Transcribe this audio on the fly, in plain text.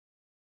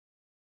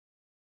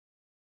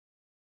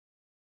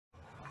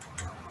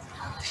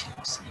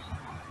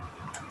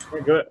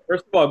Good.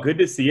 First of all, good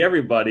to see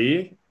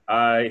everybody.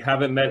 I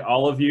haven't met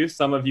all of you.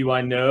 Some of you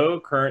I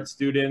know, current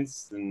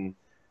students, and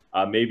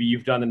maybe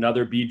you've done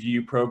another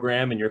BGU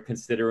program and you're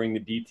considering the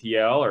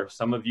DTL, or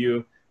some of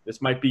you,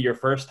 this might be your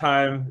first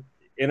time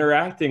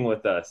interacting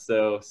with us.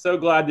 So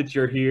glad that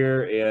you're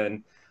here.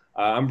 And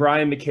I'm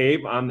Brian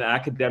McCabe. I'm the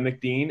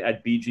academic dean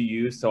at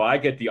BGU. So I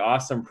get the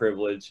awesome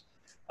privilege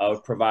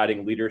of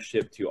providing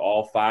leadership to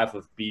all 5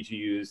 of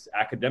BGU's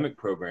academic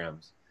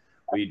programs.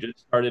 We just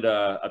started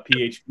a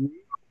PhD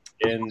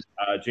in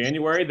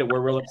January that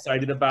we're real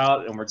excited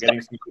about, and we're getting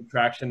some good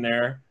traction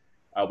there.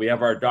 We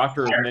have our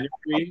Doctor of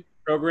Ministry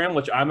program,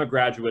 which I'm a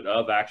graduate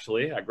of,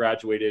 actually. I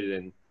graduated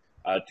in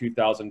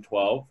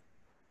 2012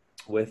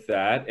 with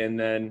that. And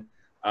then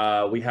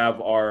we have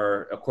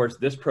our, of course,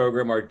 this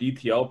program, our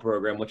DTL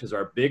program, which is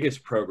our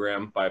biggest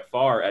program by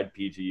far at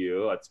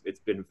BGU. It's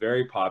been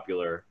very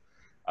popular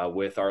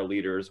with our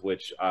leaders,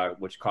 which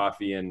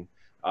Coffee and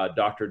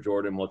Dr.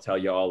 Jordan will tell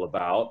you all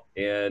about.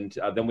 And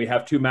then we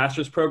have 2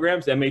 master's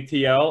programs,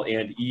 MATL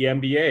and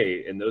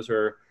EMBA, and those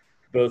are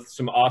both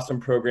some awesome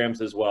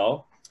programs as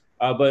well.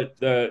 But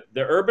the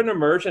urban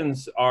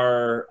immersions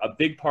are a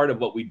big part of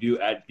what we do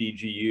at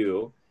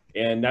BGU,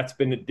 and that's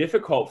been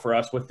difficult for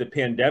us with the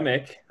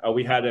pandemic.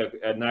 We had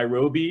a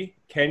Nairobi,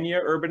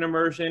 Kenya urban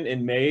immersion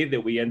in May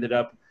that we ended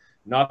up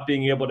not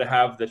being able to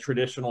have the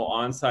traditional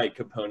on-site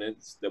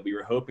components that we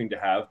were hoping to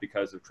have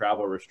because of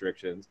travel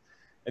restrictions.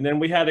 And then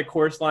we had a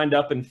course lined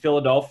up in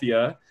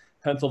Philadelphia,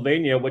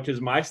 Pennsylvania, which is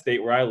my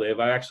state where I live.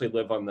 I actually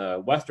live on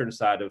the western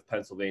side of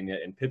Pennsylvania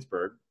in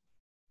Pittsburgh.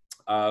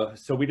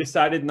 So we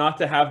decided not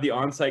to have the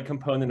on-site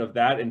component of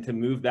that and to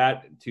move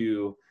that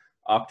to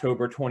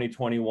October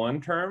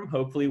 2021 term,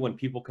 hopefully when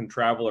people can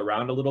travel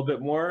around a little bit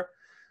more.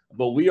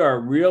 But we are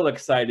real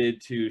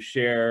excited to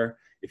share.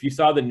 If you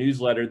saw the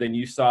newsletter, then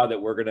you saw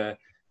that we're gonna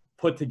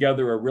put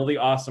together a really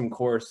awesome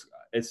course.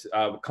 It's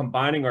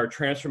combining our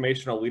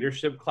transformational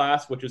leadership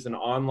class, which is an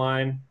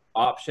online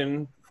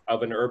option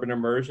of an urban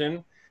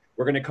immersion.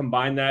 We're going to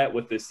combine that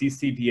with the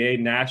CCDA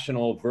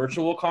National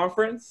Virtual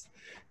Conference.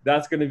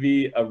 That's going to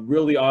be a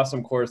really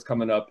awesome course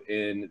coming up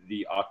in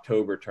the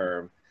October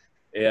term.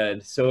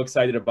 And so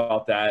excited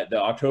about that.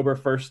 The October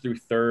 1st through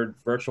 3rd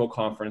virtual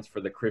conference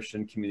for the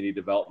Christian Community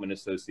Development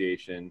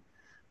Association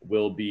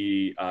will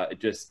be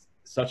just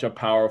such a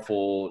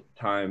powerful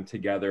time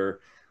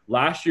together.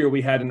 Last year,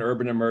 we had an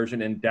urban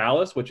immersion in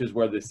Dallas, which is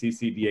where the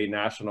CCDA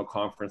National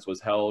Conference was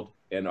held.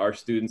 And our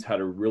students had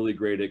a really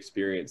great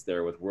experience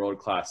there with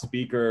world-class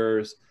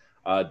speakers.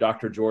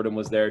 Dr. Jordan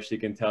was there. She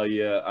can tell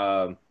you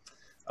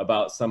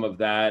about some of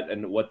that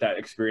and what that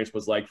experience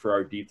was like for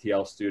our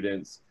DTL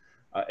students.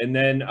 And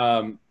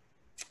then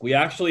we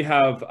actually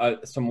have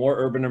some more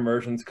urban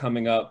immersions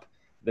coming up.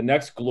 The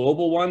next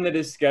global one that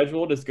is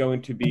scheduled is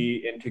going to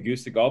be in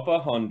Tegucigalpa,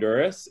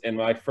 Honduras. And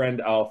my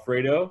friend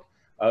Alfredo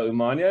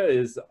Umania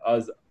is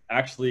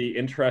actually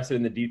interested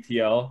in the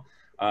DTL.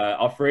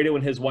 Alfredo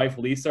and his wife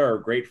Lisa are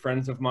great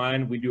friends of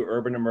mine. We do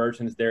urban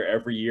immersions there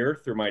every year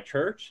through my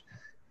church.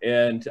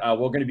 And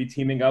we're going to be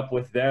teaming up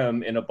with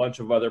them and a bunch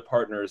of other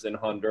partners in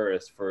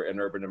Honduras for an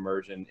urban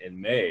immersion in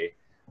May.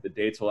 The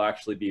dates will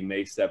actually be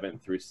May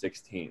 7th through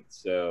 16th.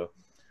 So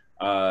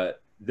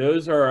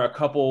those are a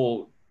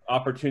couple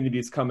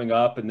opportunities coming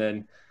up, and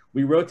then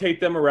we rotate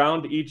them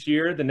around each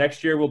year. The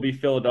next year will be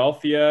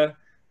Philadelphia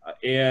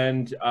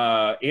and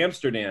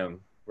Amsterdam.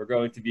 We're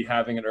going to be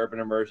having an urban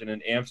immersion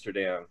in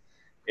Amsterdam.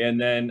 And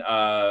then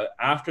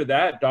after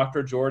that,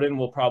 Dr. Jordan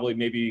will probably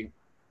maybe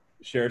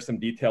share some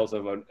details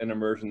of an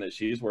immersion that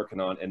she's working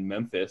on in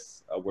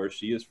Memphis, where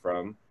she is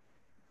from.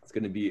 It's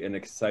going to be an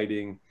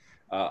exciting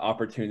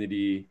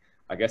opportunity.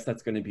 I guess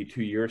that's going to be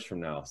 2 years from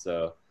now.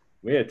 So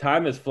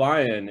time is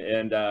flying.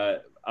 And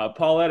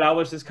Paulette, I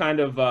was just kind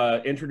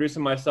of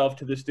introducing myself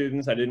to the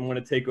students. I didn't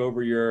want to take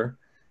over your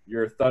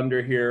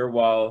thunder here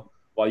while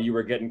you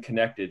were getting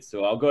connected.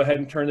 So I'll go ahead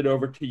and turn it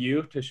over to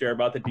you to share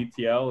about the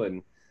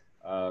DTL,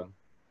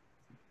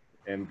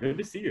 and good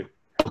to see you.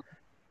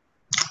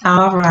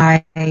 All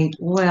right.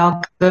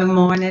 Well, good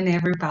morning,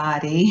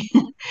 everybody.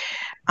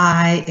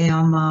 I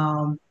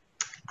am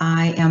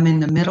in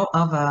the middle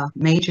of a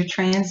major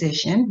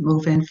transition,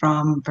 moving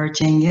from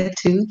Virginia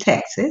to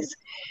Texas.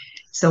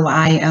 So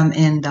I am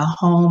in the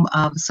home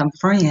of some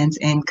friends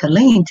in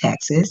Killeen,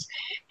 Texas,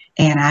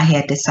 and I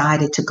had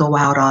decided to go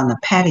out on the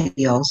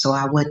patio so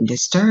I wouldn't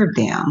disturb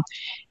them.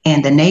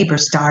 And the neighbor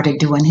started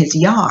doing his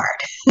yard.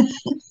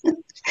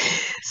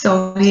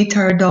 So he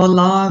turned on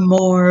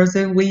lawnmowers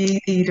and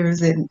weed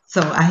eaters, and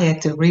so I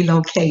had to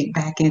relocate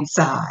back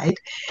inside.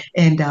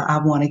 And I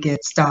want to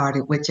get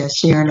started with just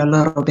sharing a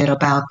little bit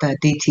about the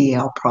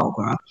DTL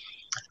program.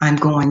 I'm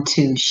going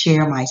to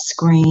share my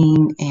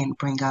screen and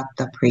bring up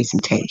the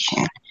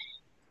presentation.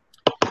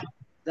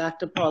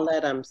 Dr.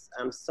 Paulette, I'm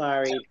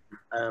sorry.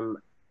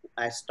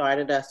 I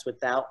started us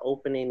without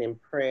opening in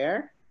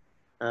prayer.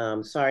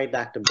 Sorry,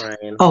 Dr.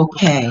 Brian.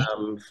 Okay.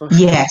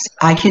 Yes,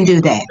 I can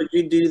do that. Could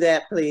you do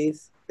that,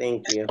 please?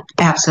 Thank you.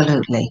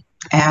 Absolutely.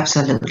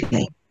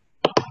 Absolutely.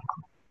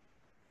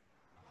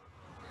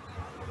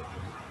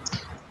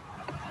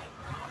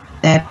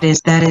 That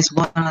is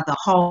one of the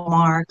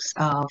hallmarks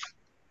of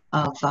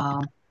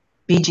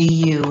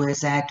BGU, is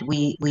that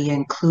we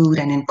include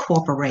and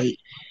incorporate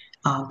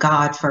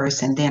God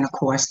first, and then of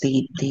course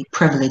the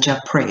privilege of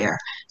prayer.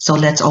 So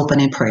let's open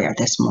in prayer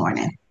this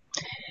morning.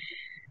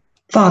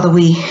 Father,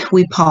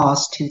 we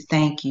pause to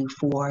thank you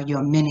for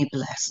your many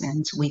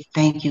blessings. We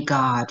thank you,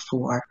 God,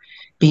 for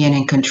being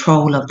in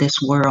control of this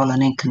world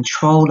and in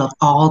control of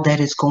all that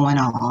is going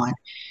on.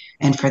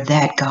 And for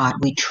that, God,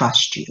 we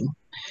trust you.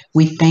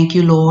 We thank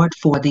you, Lord,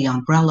 for the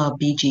umbrella of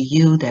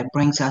BGU that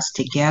brings us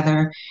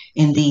together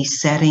in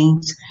these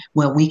settings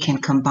where we can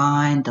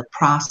combine the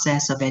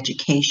process of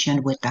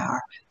education with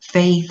our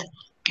faith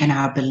and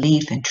our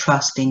belief and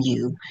trust in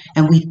you.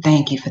 And we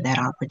thank you for that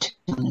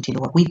opportunity,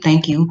 Lord. We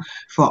thank you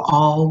for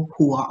all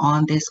who are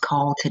on this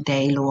call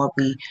today, Lord.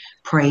 We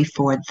pray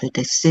for the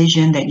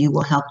decision that you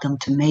will help them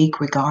to make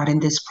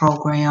regarding this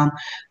program.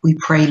 We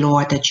pray,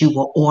 Lord, that you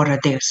will order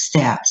their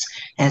steps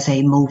as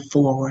they move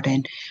forward.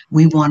 And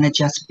we want to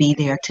just be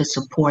there to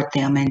support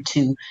them and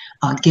to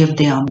give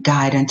them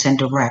guidance and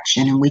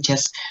direction. And we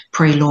just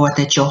pray, Lord,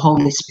 that your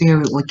Holy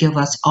Spirit will give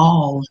us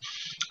all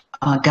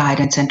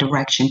guidance and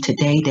direction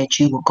today, that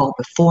you will go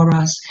before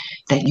us,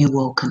 that you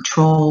will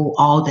control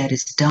all that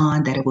is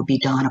done, that it will be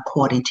done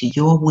according to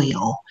your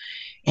will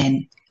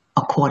and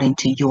according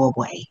to your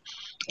way.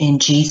 In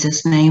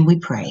Jesus' name we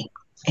pray.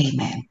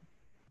 Amen.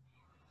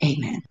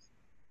 Amen.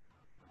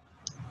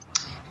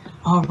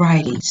 All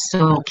righty.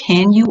 So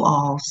can you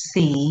all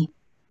see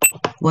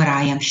what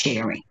I am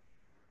sharing?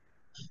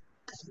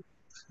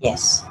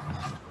 Yes.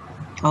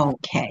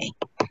 Okay.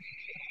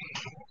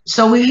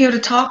 So we're here to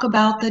talk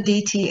about the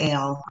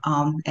DTL.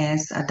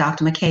 As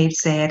Dr. McCabe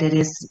said, it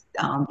is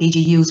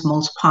BGU's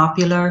most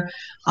popular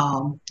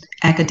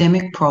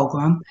academic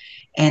program.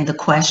 And the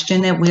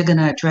question that we're going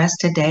to address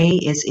today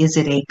is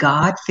it a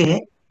God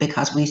fit?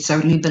 Because we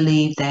certainly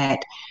believe that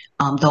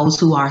those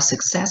who are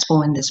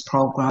successful in this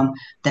program,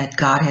 that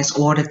God has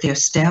ordered their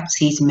steps.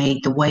 He's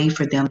made the way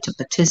for them to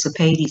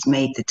participate. He's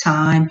made the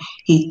time.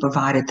 He's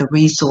provided the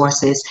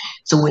resources.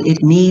 So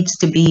it needs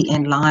to be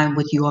in line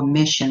with your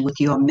mission, with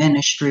your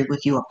ministry,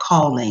 with your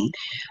calling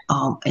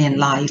in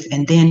life.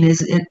 And then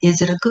is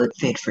it a good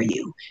fit for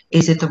you?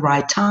 Is it the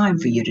right time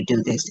for you to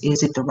do this?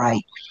 Is it the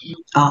right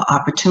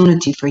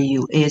opportunity for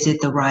you? Is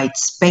it the right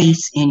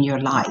space in your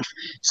life?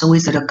 So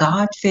is it a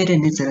God fit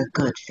and is it a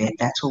good fit?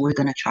 That's what we're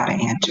going to try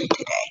to answer today.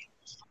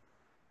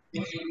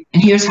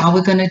 And here's how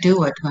we're going to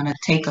do it. We're going to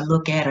take a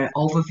look at an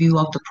overview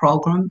of the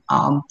program,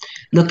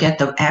 look at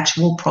the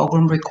actual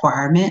program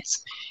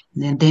requirements,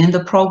 and then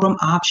the program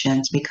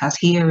options, because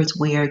here is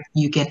where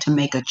you get to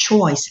make a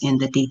choice in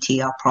the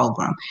DTL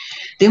program.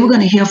 Then we're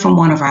going to hear from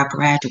one of our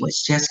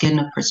graduates, just getting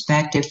a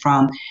perspective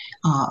from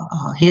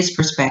his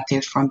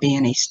perspective from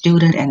being a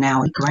student and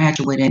now a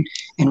graduate,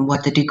 and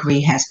what the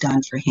degree has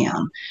done for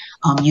him.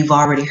 You've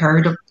already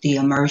heard of the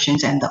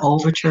immersions and the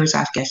overtures.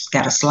 I've just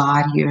got a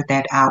slide here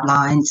that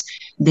outlines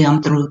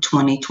them through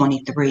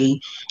 2023.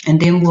 And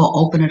then we'll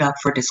open it up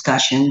for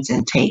discussions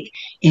and take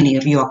any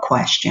of your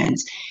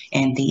questions.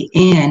 And the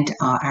end,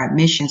 our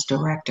admissions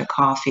director,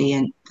 Coffee,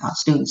 and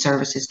student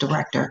services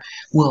director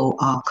will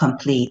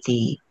complete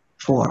the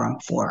forum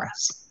for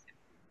us.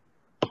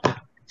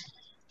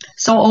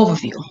 So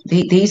overview,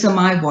 these are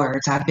my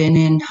words. I've been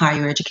in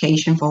higher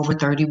education for over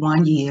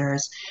 31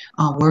 years,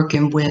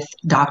 working with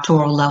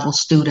doctoral level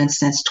students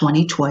since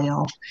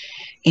 2012.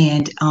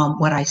 And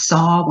what I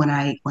saw when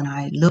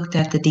I looked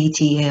at the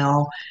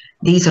DTL,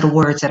 these are the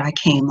words that I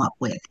came up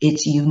with.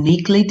 It's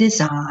uniquely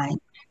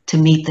designed to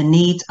meet the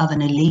needs of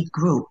an elite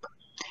group.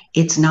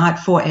 It's not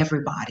for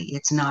everybody.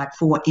 It's not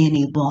for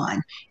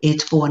anyone.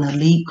 It's for an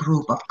elite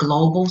group of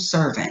global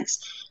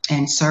servants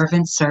and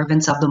servants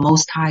of the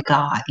Most High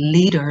God,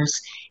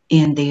 leaders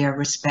in their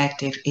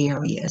respective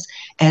areas,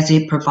 as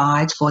it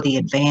provides for the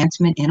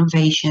advancement,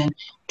 innovation,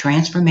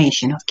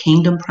 transformation of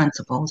kingdom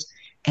principles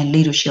and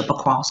leadership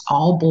across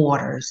all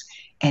borders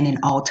and in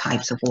all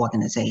types of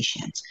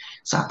organizations.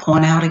 So I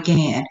point out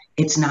again,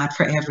 it's not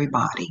for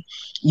everybody.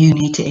 You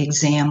need to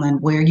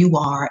examine where you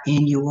are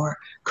in your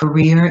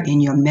career, in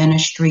your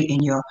ministry,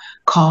 in your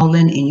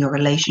calling, in your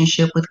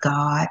relationship with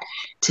God,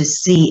 to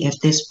see if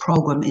this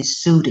program is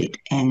suited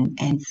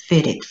and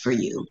fitted for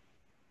you.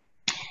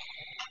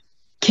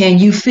 Can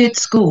you fit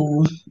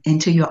school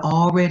into your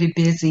already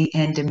busy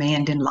and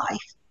demanding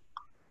life?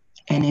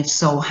 And if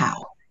so, how?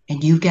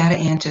 And you've got to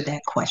answer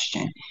that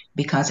question,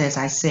 because as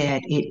I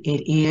said,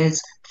 it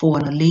is for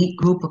an elite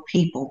group of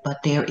people, but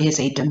there is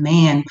a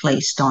demand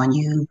placed on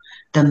you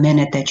the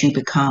minute that you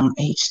become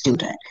a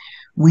student.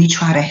 We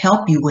try to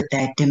help you with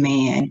that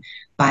demand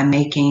by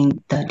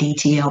making the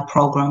DTL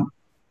program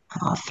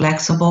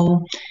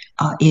flexible.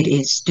 It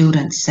is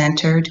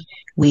student-centered.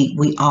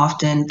 We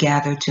often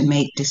gather to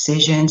make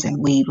decisions, and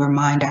we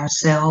remind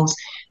ourselves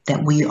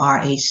that we are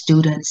a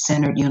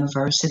student-centered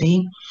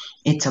university.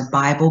 It's a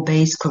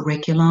Bible-based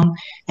curriculum,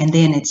 and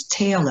then it's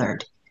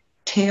tailored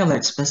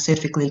tailored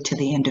specifically to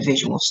the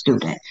individual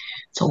student.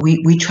 So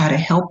we try to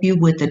help you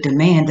with the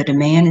demand. The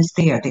demand is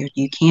there.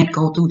 You can't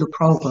go through the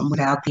program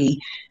without the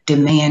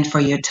demand for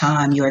your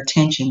time, your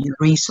attention, your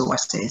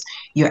resources,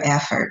 your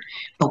effort.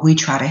 But we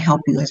try to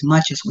help you as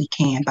much as we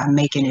can by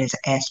making it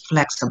as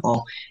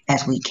flexible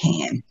as we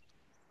can.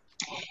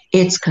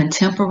 It's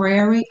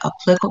contemporary,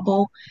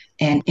 applicable,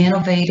 and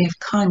innovative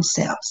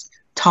concepts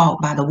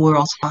taught by the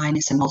world's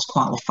finest and most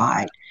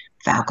qualified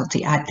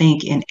faculty. I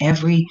think in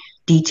every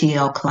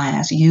DTL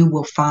class, you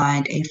will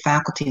find a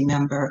faculty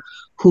member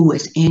who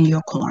is in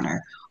your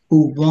corner,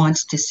 who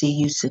wants to see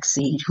you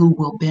succeed, who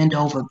will bend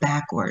over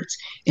backwards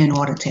in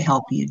order to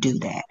help you do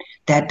that.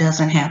 That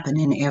doesn't happen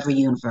in every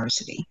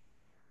university.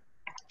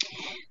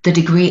 The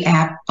degree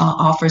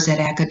offers that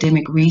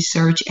academic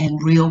research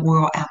and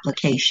real-world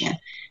application.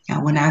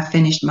 Now, when I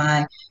finished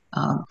my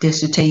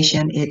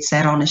dissertation, it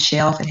sat on a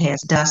shelf. It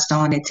has dust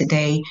on it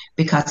today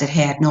because it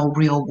had no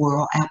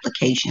real-world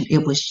application.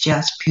 It was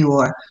just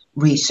pure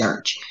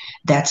research.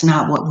 That's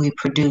not what we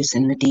produce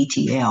in the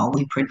DTL.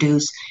 We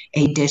produce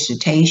a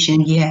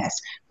dissertation, yes,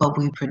 but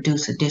we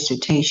produce a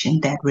dissertation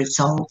that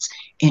results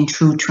in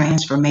true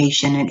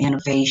transformation and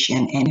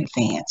innovation and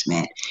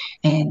advancement.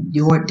 And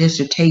your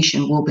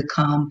dissertation will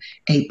become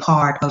a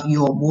part of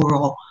your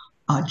world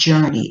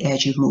journey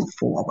as you move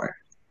forward.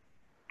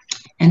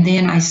 And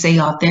then I say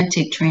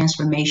authentic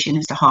transformation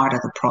is the heart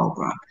of the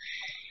program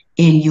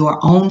in your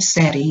own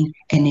setting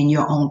and in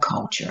your own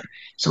culture.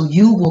 So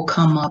you will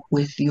come up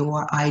with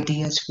your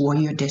ideas for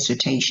your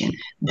dissertation.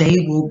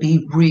 They will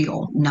be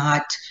real,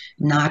 not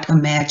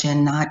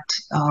imagined, not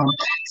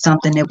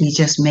something that we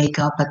just make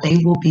up, but they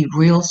will be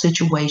real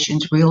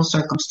situations, real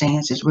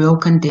circumstances, real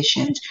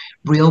conditions,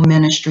 real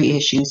ministry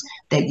issues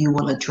that you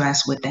will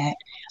address with that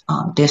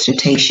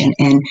dissertation.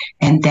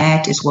 And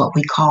that is what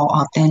we call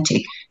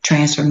authentic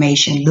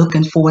transformation,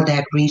 looking for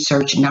that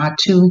research, not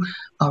to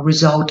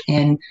result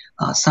in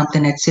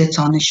something that sits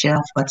on the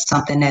shelf, but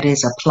something that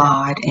is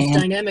applied and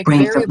dynamic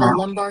brings variable about.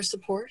 lumbar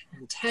support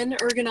and 10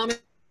 ergonomic.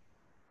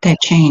 That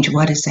change,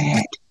 what is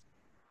that?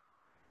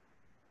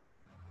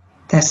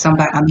 That's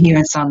somebody, I'm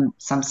hearing some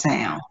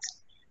sound.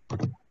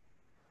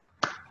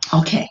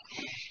 Okay.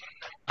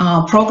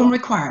 Program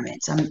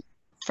requirements.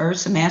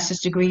 First, a master's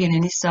degree in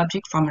any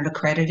subject from an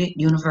accredited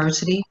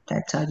university,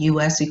 that's a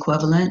U.S.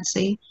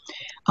 equivalency,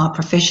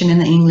 proficient in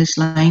the English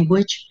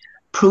language,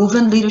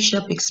 proven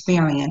leadership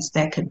experience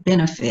that could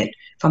benefit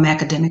from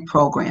academic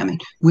programming.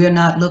 We're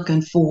not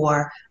looking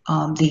for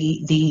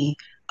the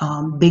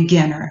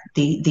beginner,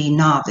 the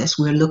novice.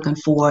 We're looking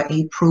for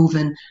a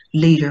proven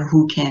leader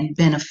who can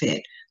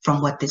benefit from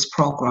what this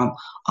program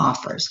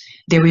offers.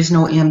 There is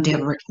no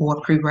MDiv or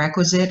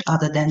prerequisite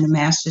other than the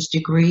master's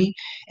degree,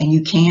 and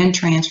you can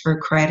transfer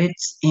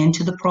credits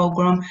into the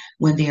program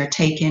when they are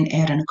taken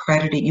at an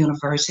accredited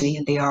university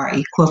and they are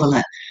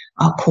equivalent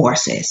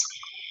courses.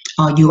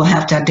 You will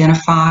have to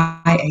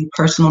identify a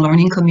personal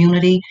learning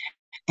community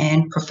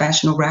and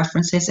professional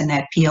references, and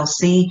that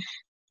PLC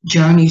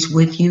journeys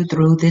with you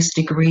through this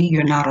degree.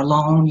 You're not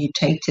alone. You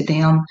take to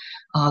them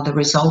the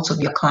results of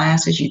your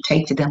classes. You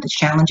take to them the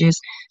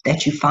challenges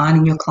that you find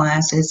in your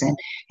classes,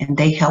 and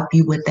they help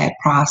you with that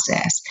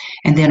process.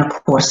 And then, of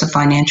course, the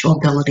financial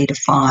ability to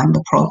fund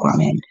the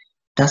program and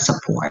the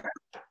support.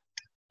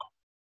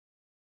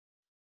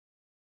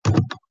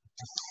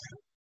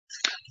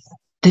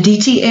 The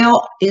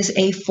DTL is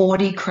a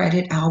 40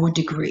 credit hour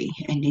degree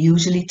and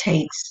usually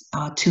takes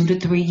 2 to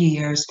 3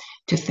 years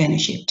to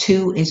finish it.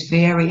 2 is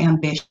very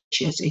ambitious.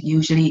 It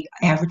usually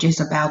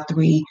averages about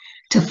 3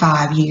 to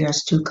 5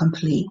 years to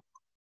complete.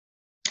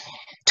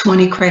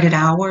 20 credit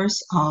hours.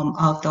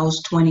 Of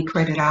those 20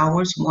 credit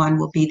hours, 1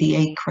 will be the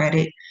 8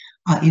 credit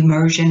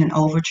immersion and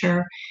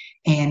overture.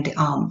 And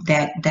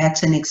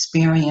that's an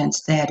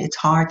experience that it's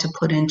hard to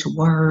put into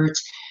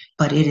words,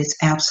 but it is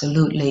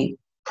absolutely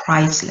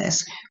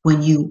priceless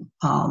when you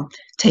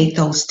take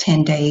those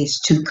 10 days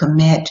to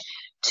commit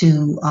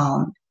to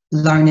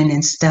learning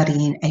and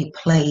studying a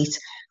place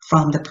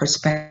from the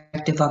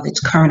perspective of its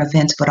current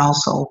events, but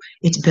also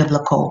its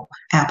biblical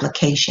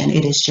application.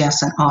 It is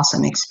just an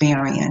awesome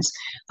experience.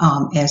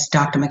 As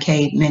Dr.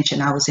 McCabe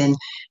mentioned, I was in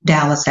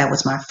Dallas. That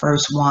was my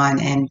first one,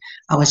 and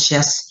I was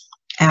just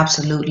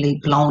absolutely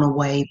blown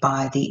away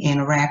by the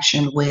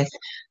interaction with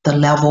the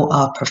level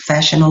of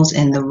professionals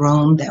in the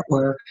room that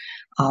were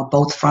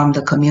both from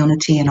the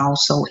community and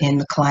also in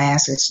the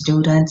class as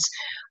students,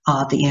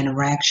 the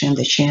interaction,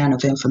 the sharing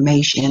of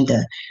information,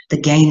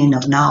 the gaining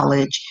of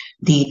knowledge,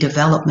 the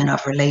development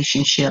of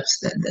relationships,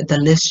 the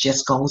list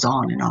just goes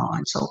on and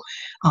on. So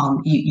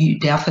you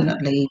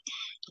definitely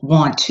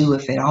want to,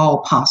 if at all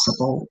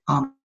possible,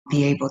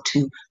 be able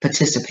to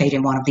participate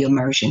in one of the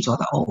immersions or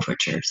the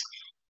overtures.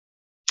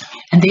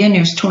 And then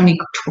there's 20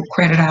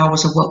 credit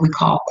hours of what we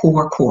call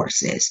core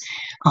courses.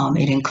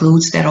 It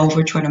includes that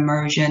overture and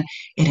immersion.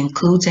 It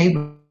includes a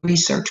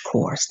research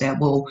course that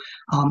will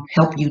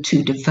help you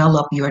to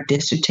develop your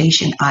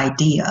dissertation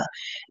idea,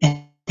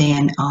 and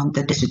then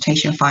the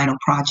dissertation final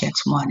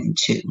projects 1 and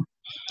 2.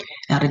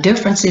 Now the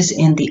differences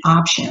in the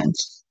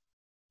options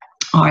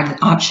or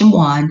option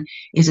one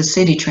is a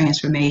city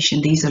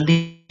transformation. These are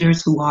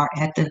leaders who are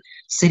at the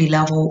city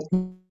level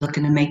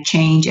looking to make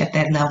change at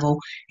that level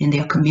in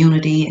their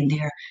community, in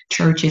their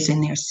churches,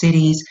 in their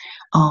cities.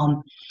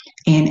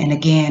 And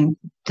again,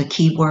 the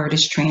key word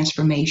is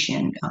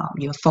transformation.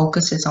 Your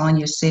focus is on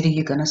your city.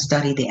 You're going to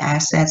study the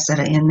assets that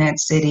are in that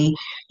city.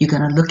 You're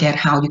going to look at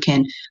how you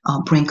can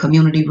bring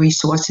community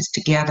resources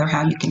together,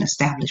 how you can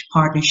establish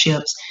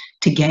partnerships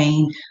to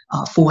gain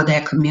for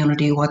that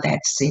community or that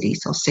city.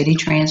 So city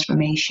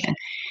transformation.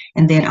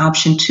 And then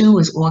option two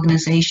is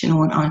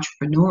organizational and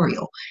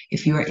entrepreneurial.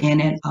 If you're in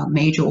a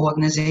major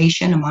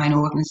organization, a minor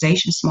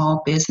organization,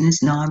 small business,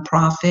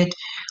 nonprofit,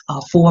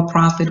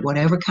 for-profit,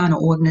 whatever kind of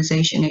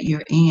organization that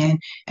you're in,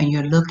 and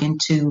you're looking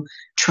to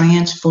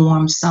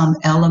transform some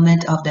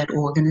element of that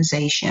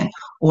organization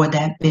or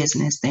that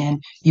business, then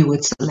you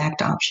would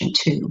select option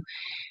two.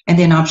 And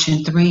then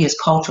option three is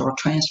cultural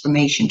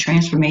transformation,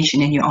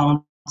 transformation in your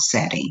own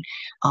setting,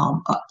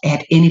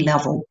 at any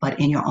level, but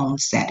in your own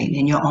setting,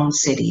 in your own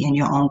city, in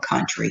your own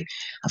country.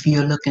 If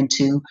you're looking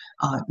to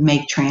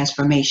make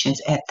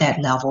transformations at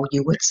that level,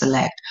 you would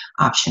select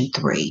option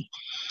three.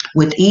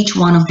 With each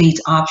one of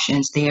these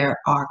options, there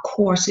are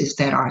courses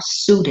that are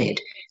suited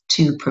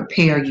to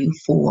prepare you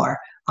for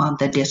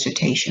the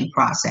dissertation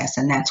process.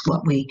 And that's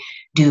what we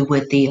do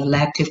with the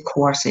elective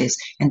courses,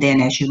 and then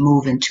as you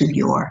move into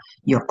your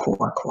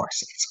core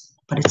courses.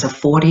 But it's a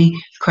 40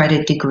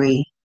 credit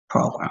degree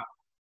program.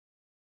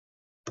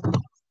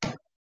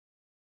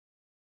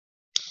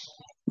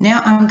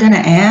 Now I'm going to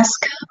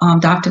ask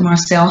Dr.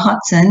 Marcel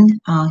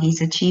Hudson,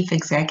 he's a Chief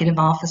Executive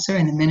Officer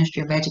in the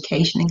Ministry of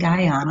Education in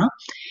Guyana,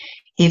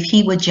 if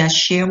he would just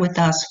share with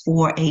us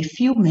for a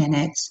few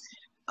minutes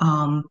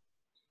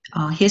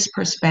his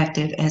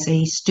perspective as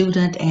a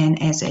student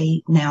and as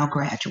a now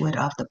graduate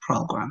of the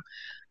program.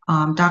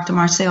 Dr.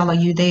 Marcel, are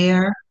you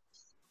there?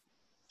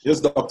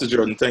 Yes, Dr.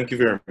 Jordan, thank you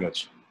very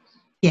much.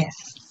 Yes.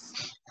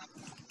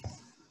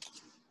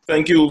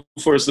 Thank you,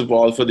 first of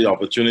all, for the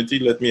opportunity.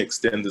 Let me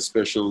extend a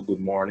special good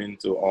morning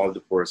to all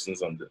the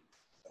persons and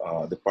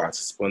the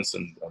participants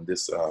on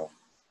this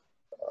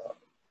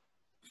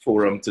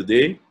forum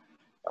today.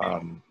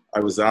 I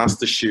was asked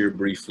to share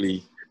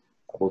briefly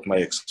about my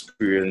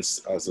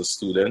experience as a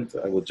student.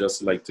 I would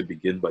just like to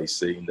begin by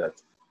saying that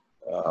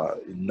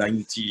in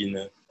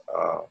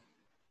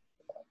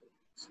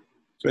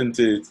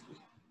 20,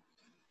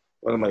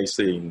 what am I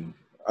saying?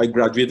 I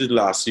graduated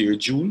last year,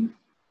 June,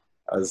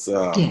 as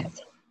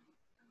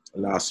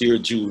last year,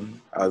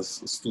 June,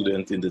 as a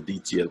student in the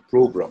DTL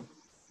program.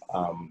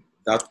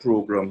 That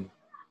program,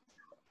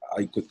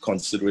 I could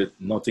consider it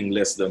nothing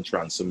less than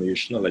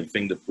transformational. I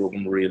think the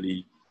program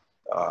really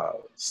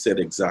said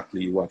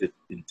exactly what it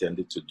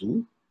intended to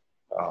do.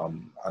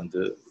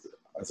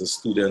 As a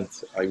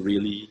student, I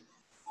really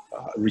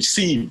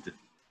received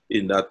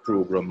in that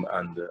program,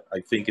 and I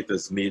think it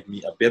has made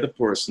me a better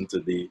person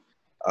today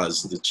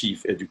as the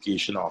Chief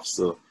Education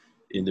Officer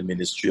in the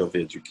Ministry of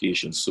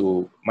Education.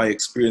 So my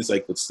experience, I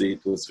could say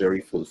it was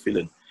very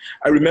fulfilling.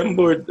 I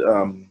remembered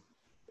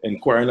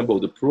inquiring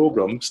about the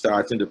program,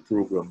 starting the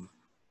program,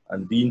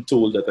 and being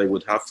told that I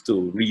would have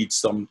to read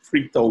some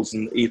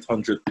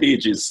 3,800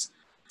 pages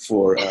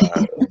for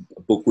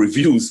book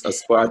reviews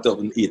as part of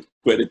an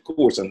 8-credit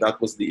course, and that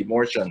was the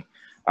immersion.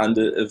 And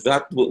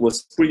that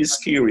was pretty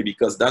scary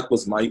because that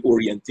was my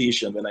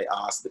orientation when I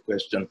asked the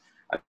question.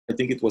 I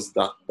think it was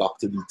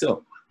Dr. Lita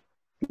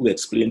who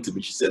explained to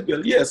me. She said,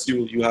 well, yes,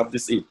 you have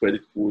this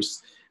 8-credit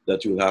course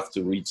that you'll have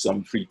to read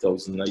some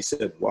 3,000. I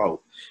said,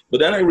 wow. But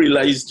then I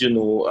realized, you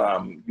know,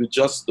 you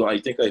just don't. I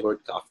think I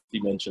heard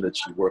Kathy mention that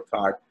she worked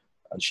hard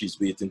and she's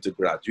waiting to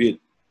graduate.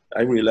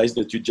 I realized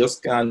that you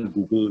just can't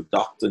Google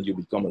doctor and you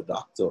become a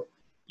doctor.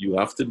 You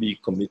have to be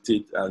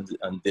committed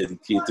and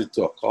dedicated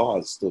to a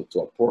cause, to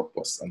a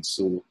purpose. And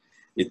so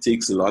it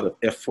takes a lot of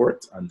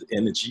effort and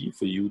energy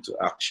for you to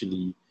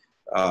actually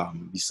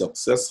be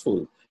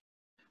successful.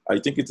 I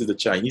think it is the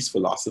Chinese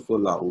philosopher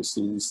Lao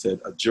Tzu who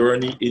said, a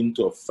journey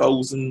into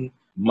 1,000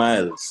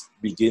 miles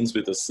begins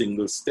with a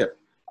single step.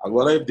 And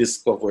what I've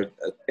discovered,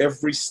 at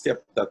every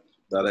step that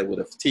I would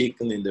have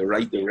taken in the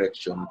right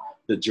direction,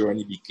 the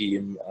journey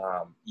became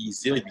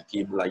easier, it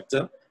became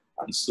lighter.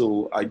 And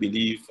so I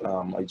believe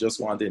I just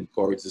want to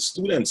encourage the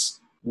students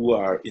who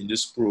are in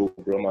this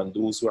program and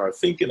those who are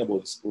thinking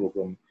about this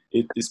program.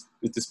 It is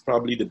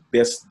probably the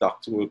best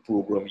doctoral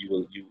program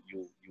you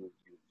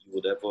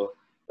would ever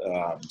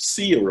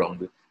see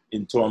around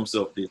in terms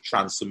of the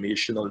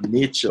transformational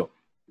nature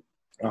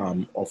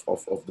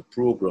of the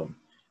program.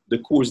 The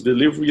course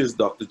delivery, as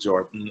Dr.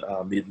 Jordan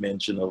made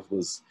mention of,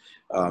 was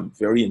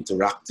very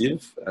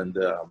interactive, and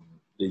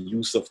the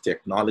use of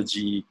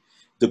technology,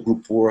 the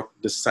group work,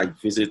 the site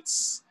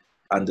visits,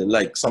 and the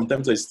like.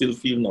 Sometimes I still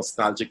feel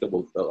nostalgic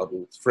about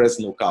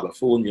Fresno,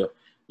 California,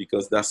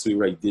 because that's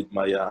where I did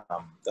my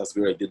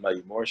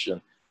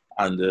immersion.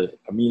 And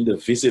I mean, the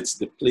visits,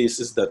 the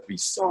places that we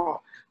saw,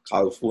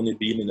 California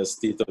being in a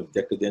state of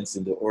decadence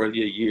in the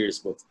earlier years,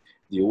 but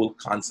the whole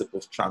concept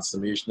of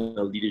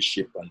transformational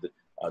leadership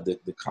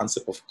the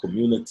concept of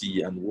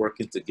community and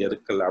working together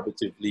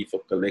collaboratively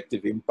for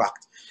collective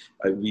impact.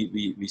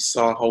 We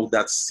saw how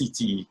that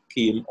city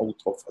came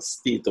out of a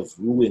state of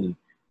ruin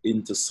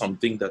into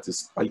something that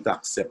is quite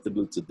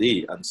acceptable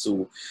today. And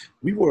so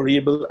we were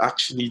able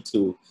actually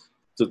to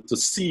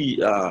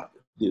see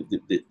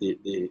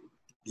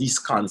these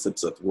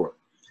concepts at work.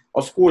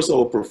 Of course,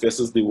 our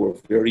professors, they were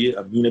very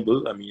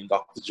amenable. I mean,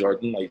 Dr.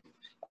 Jordan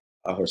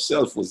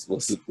herself was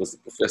a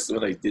professor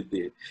when I did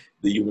the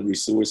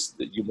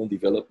human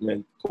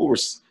development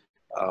course.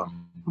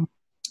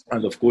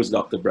 And of course,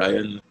 Dr.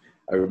 Brian,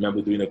 I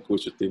remember doing a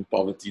course with him,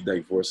 poverty,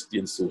 diversity,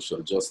 and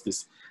social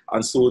justice.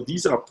 And so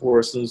these are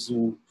persons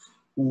who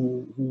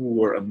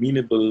were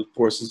amenable,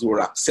 persons who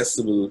were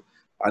accessible,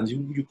 and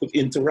you could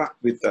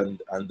interact with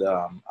and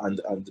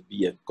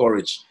be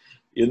encouraged.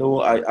 You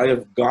know, I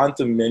have gone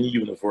to many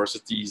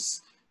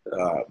universities,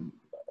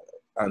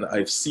 and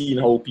I've seen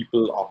how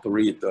people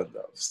operate. And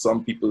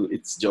some people,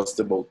 it's just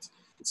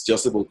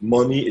about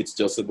money, it's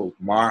just about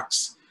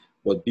marks.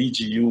 But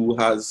BGU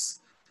has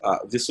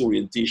this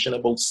orientation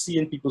about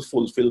seeing people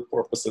fulfill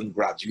purpose and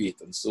graduate.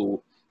 And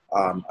so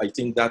I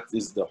think that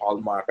is the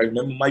hallmark. I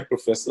remember my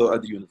professor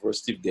at the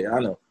University of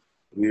Guyana,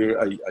 where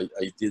I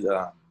did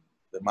the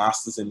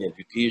Masters in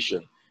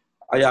Education.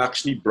 I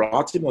actually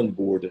brought him on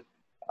board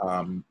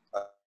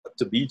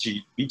to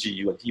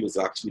BGU, and he was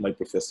actually my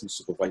professor who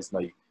supervised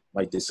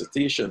my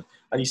dissertation.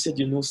 And he said,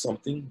 you know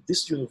something,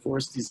 this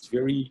university is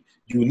very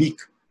unique.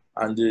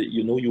 And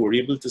you know, you were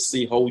able to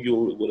say how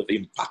you would have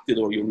impacted,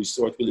 or your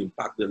research will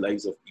impact the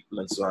lives of people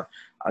and so on.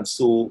 And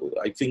so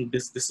I think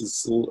this is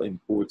so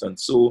important.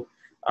 So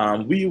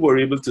we were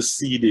able to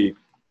see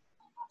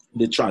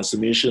the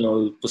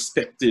transformational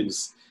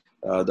perspectives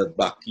that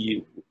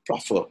Baki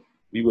proffer.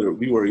 We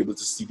were able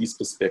to see these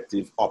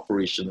perspectives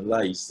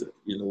operationalized,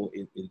 you know,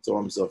 in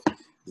terms of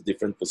the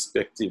different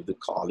perspective, the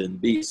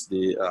calling-based,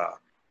 the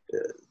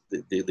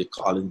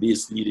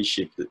calling-based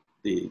leadership,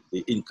 the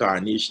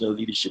incarnational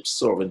leadership,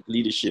 servant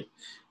leadership.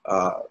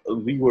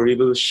 We were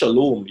able,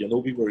 shalom, you know,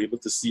 we were able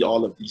to see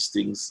all of these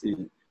things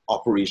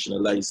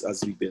operationalized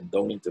as we've been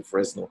down into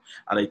Fresno.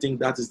 And I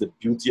think that is the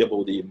beauty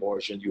about the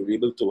immersion. You're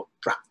able to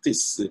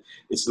practice.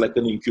 It's like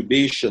an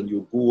incubation.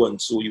 You go, and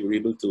so you're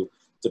able to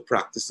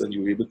practice, and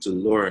you're able to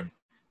learn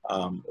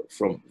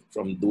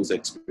from those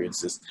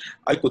experiences.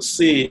 I could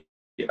say,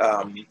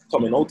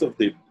 coming out of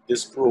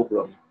this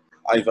program,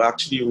 I've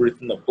actually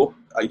written a book.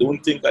 I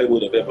don't think I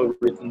would have ever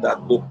written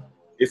that book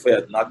if I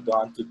had not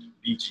gone to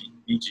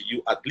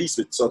BGU, at least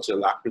with such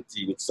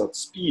alacrity, with such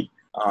speed.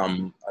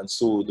 And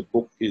so the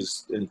book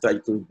is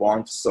entitled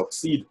Born to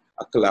Succeed,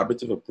 a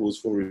collaborative approach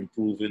for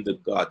improving the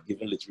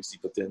God-given literacy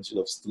potential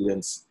of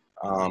students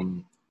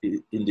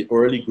in the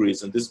early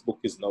grades. And this book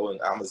is now on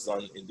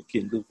Amazon in the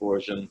Kindle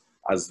version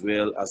as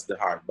well as the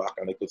hardback.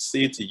 And I could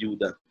say to you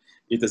that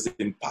it has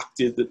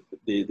impacted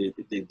the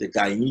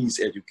Guyanese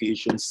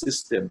education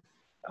system.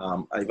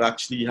 I've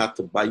actually had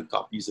to buy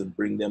copies and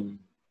bring them,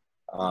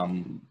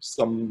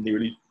 some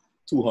nearly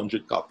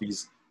 200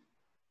 copies,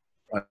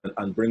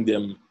 and bring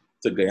them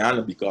to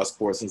Guyana because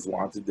persons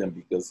wanted them,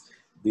 because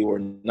they were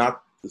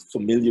not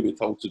familiar with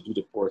how to do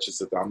the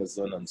purchase at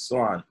Amazon and so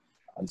on.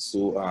 And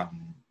so,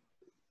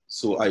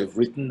 so I've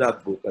written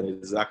that book, and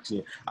it is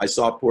actually, I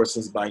saw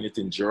persons buying it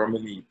in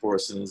Germany,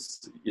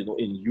 persons, you know,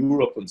 in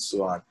Europe and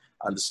so on.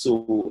 And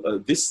so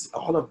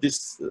all of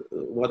this,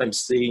 what I'm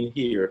saying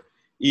here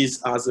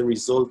is as a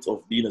result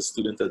of being a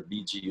student at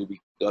BGU,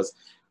 because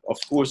of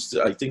course,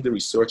 I think the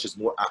research is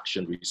more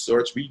action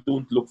research. We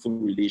don't look for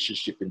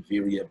relationship in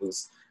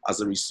variables as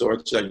a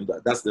researcher, and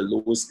that's the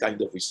lowest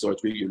kind of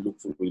research, where you look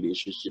for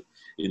relationship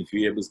in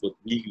variables. But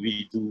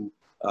we do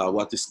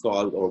what is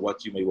called, or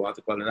what you may want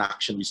to call, an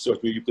action research,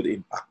 where you could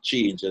impact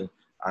change and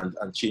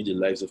change the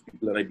lives of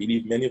people. And I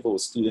believe many of our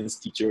students,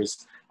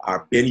 teachers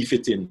are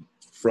benefiting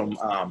from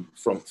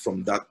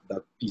that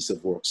piece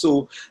of work.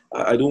 So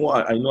I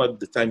know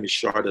the time is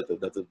short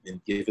that has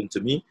been given to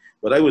me,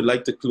 but I would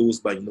like to close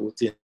by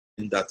noting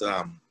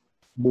that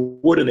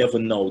more than ever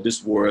now,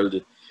 this world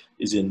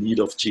is in need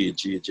of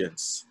change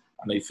agents.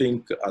 And I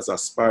think as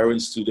aspiring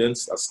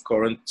students, as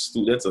current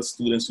students, as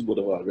students who would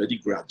have already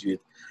graduated,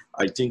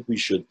 I think we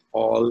should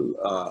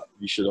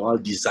all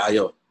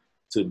desire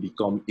to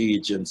become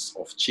agents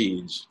of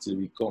change, to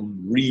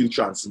become real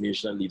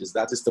transformational leaders.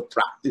 That is to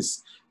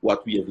practice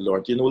what we have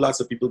learned. You know, lots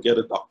of people get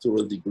a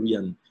doctoral degree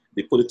and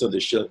they put it on the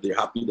shelf. They're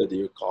happy that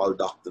they're called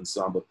doctor and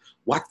so on. But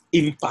what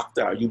impact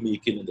are you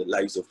making in the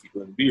lives of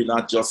people? And we're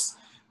not just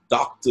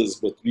doctors,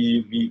 but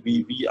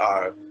we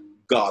are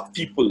God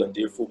people, and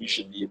therefore we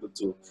should be able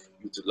to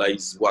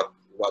utilize what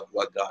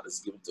God has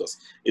given to us.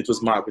 It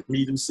was Margaret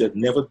Mead who said,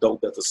 never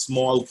doubt that a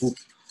small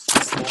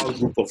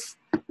group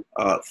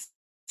of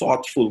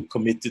thoughtful,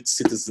 committed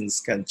citizens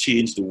can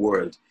change the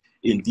world.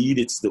 Indeed,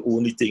 it's the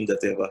only thing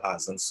that ever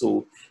has. And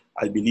so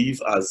I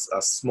believe as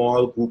a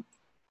small group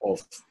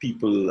of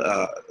people,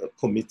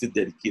 committed,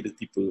 dedicated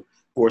people,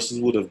 persons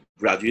would have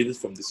graduated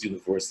from this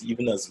university,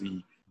 even as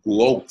we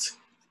go out,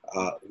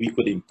 we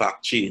could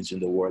impact change in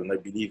the world. And I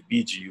believe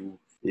BGU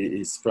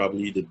is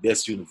probably the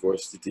best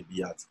university to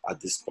be at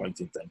this point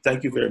in time.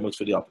 Thank you very much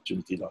for the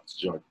opportunity, Dr.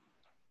 Jordan.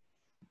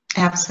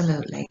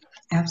 Absolutely,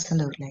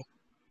 absolutely.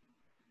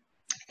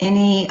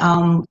 Any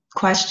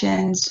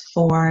questions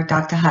for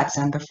Dr.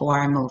 Hudson before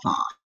I move on?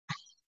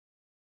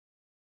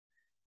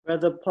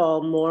 Brother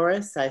Paul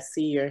Morris, I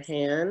see your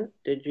hand.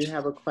 Did you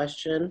have a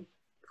question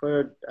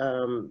for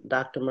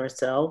Dr.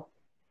 Marcel?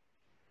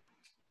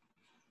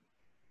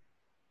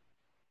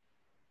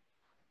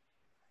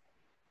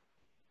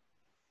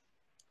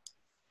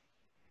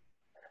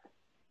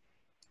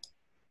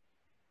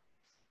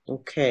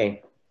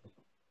 Okay.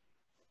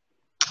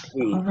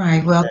 All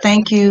right. Well,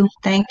 thank you.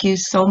 Thank you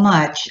so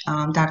much,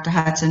 Dr.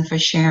 Hudson, for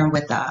sharing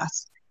with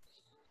us.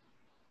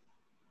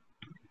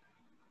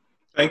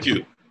 Thank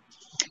you.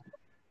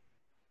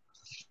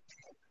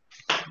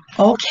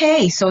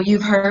 Okay, so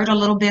you've heard a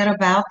little bit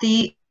about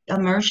the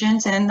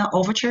immersions and the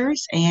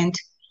overtures, and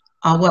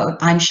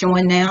what I'm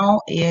showing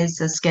now is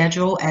the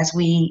schedule as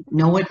we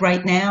know it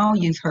right now.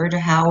 You've heard of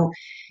how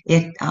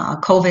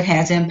COVID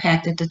has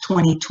impacted the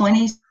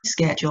 2020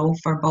 schedule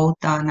for both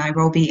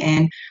Nairobi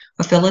and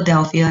for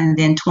Philadelphia, and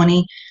then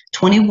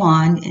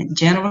 2021, and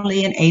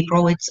generally in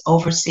April it's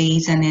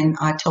overseas, and in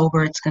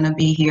October it's going to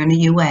be here in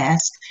the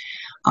U.S.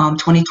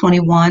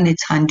 2021,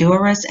 it's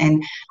Honduras,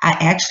 and I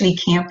actually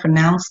can't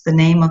pronounce the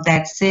name of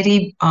that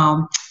city.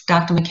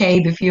 Dr.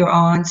 McCabe, if you're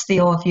on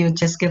still, if you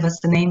just give us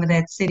the name of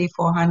that city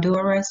for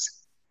Honduras.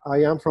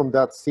 I am from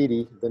that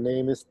city. The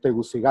name is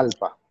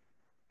Tegucigalpa.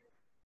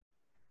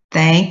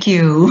 Thank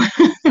you.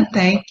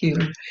 Thank you.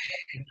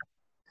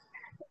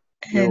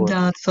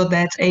 And so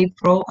that's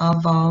April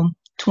of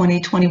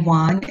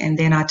 2021, and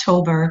then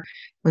October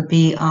would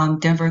be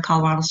Denver,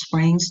 Colorado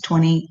Springs,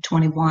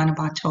 2021 of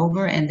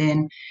October, and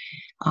then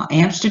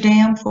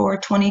Amsterdam for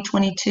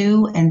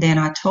 2022, and then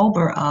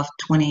October of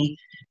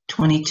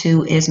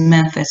 2022 is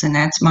Memphis, and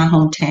that's my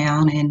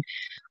hometown, and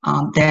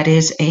that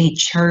is a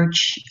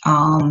church.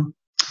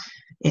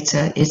 It's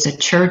a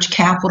church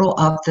capital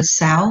of the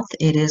South.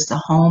 It is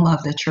the home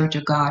of the Church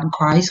of God in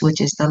Christ,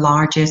 which is the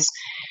largest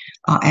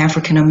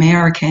African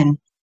American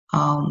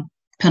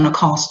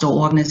Pentecostal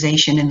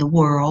organization in the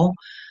world.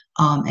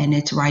 And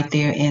it's right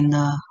there in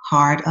the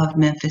heart of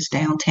Memphis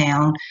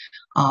downtown.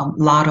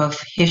 Lot of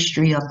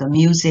history of the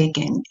music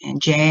and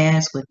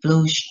jazz with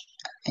blues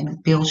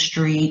and Bill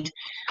Street.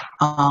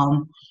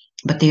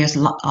 But there's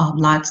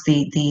lots,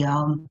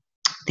 the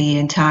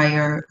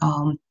entire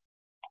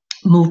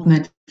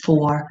movement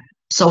for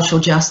social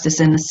justice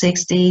in the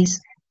 60s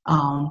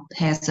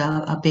has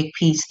a big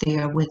piece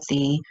there with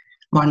the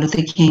Martin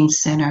Luther King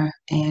Center.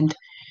 And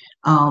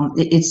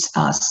it's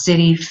a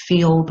city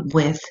filled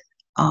with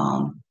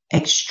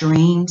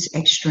extreme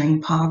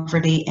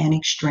poverty and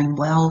extreme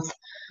wealth,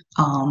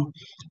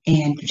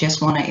 and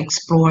just want to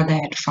explore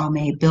that from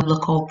a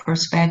biblical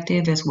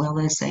perspective as well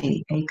as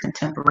a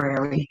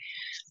contemporary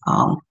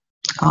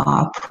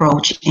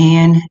approach.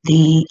 And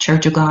the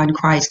Church of God in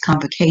Christ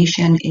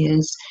convocation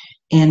is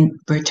in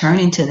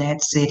returning to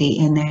that city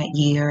in that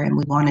year, and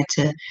we wanted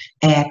to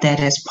add that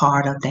as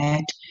part of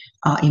that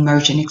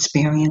immersion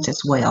experience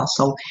as well.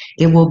 So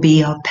it will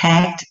be a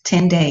packed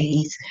 10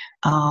 days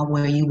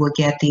where you will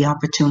get the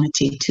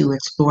opportunity to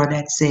explore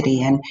that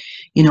city. And,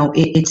 you know,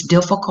 it's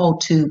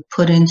difficult to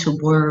put into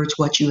words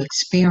what you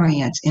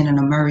experience in an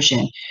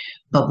immersion,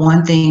 but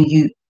one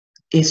thing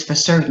is for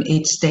certain,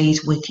 it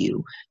stays with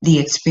you. The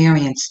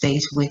experience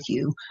stays with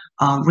you.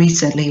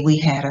 Recently, we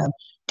had a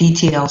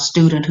DTL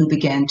student who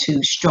began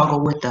to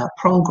struggle with the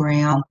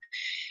program,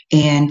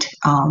 and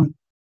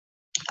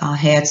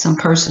had some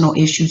personal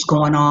issues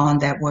going on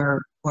that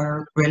were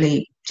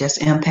really just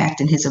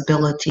impacting his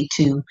ability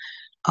to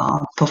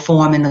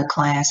perform in the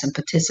class and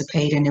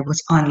participate, and it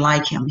was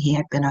unlike him. He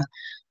had been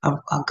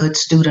a good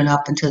student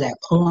up until that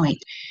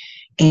point,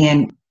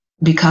 and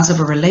because of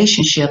a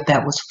relationship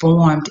that was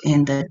formed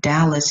in the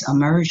Dallas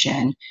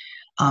immersion,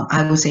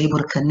 I was able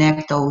to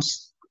connect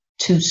those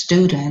two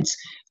students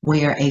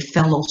where a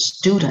fellow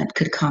student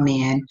could come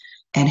in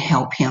and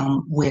help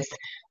him with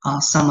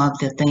some of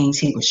the things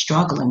he was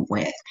struggling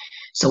with.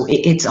 So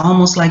it's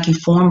almost like you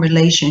form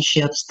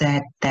relationships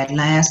that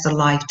last a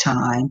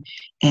lifetime,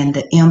 and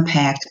the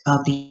impact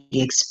of the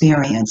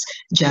experience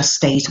just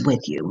stays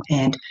with you.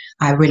 And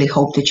I really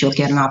hope that you'll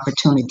get an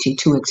opportunity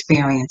to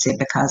experience it,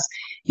 because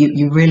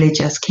you really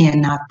just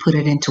cannot put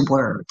it into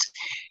words.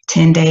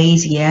 10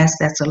 days, yes,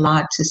 that's a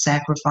lot to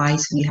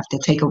sacrifice. You have to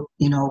take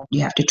you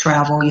have to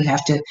travel, you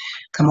have to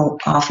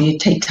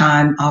take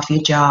time off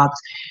your jobs.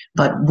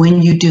 But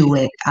when you do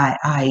it,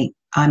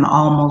 I'm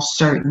almost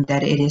certain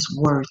that it is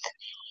worth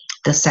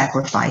the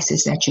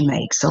sacrifices that you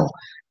make. So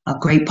a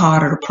great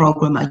part of the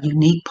program, a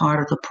unique part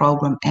of the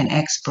program, an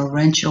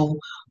experiential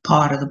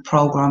part of the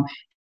program,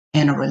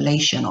 and a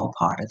relational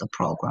part of the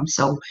program.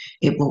 So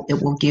it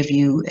will give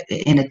you,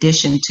 in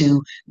addition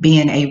to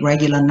being a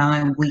regular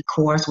 9-week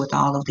course with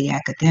all of the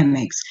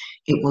academics,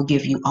 it will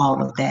give you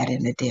all of that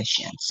in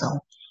addition. So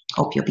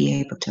hope you'll be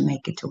able to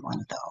make it to one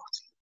of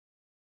those.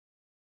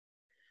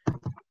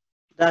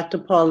 Dr.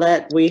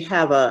 Paulette, we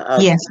have a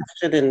Yes.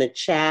 question in the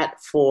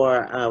chat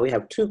for, we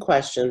have two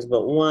questions,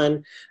 but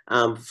one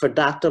for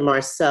Dr.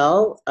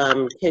 Marcel.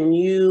 Can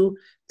you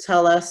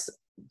tell us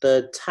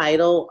the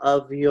title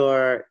of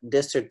your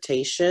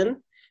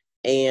dissertation?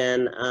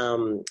 And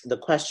the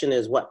question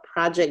is, what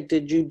project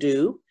did you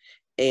do?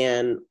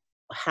 And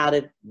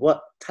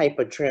what type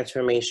of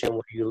transformation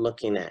were you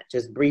looking at?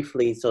 Just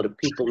briefly so that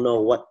people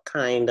know what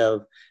kind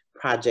of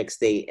projects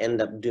they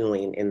end up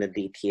doing in the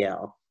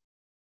DTL.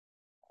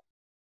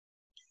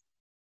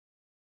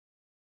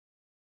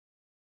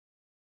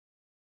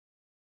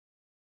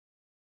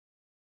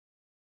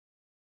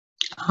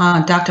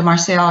 Dr.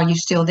 Marcel, are you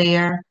still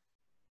there?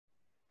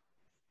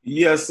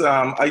 Yes,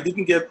 I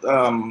didn't get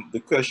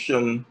the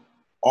question,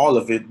 all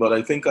of it, but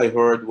I think I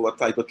heard what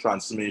type of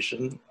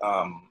transformation.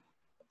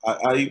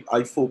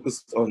 I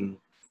focused on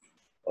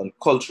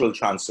cultural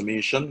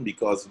transformation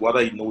because what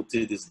I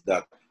noted is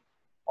that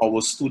our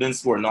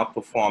students were not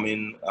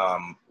performing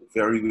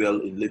very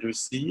well in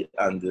literacy,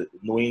 and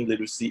knowing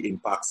literacy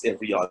impacts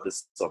every other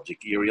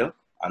subject area.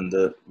 And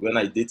when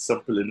I did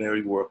some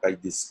preliminary work, I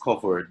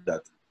discovered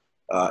that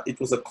it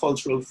was a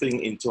cultural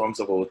thing in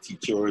terms of our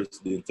teachers,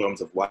 in terms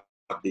of what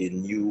they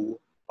knew,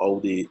 how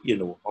they,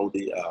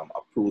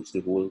 approach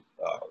the whole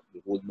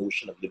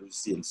notion of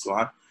literacy and so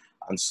on.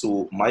 And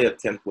so my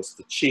attempt was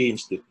to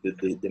change the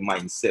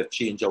mindset,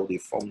 change how they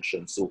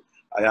function. So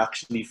I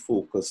actually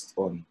focused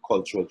on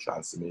cultural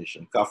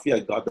transformation. Coffee, I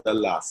got the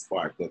last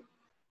part, but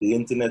the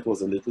internet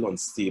was a little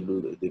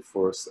unstable the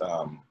first.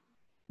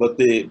 But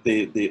the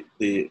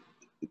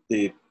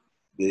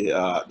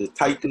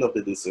title of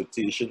the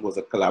dissertation was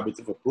a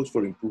collaborative approach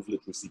for improved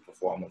literacy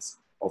performance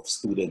of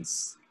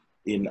students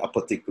in a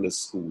particular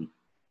school.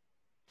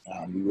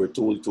 We were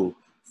told to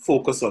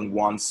focus on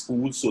one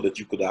school so that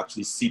you could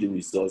actually see the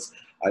results.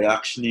 I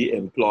actually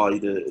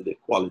employed the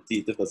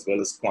qualitative as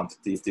well as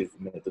quantitative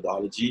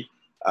methodology,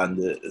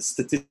 and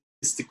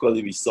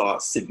statistically we saw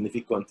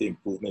significant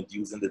improvement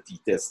using the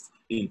t-test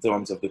in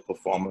terms of the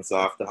performance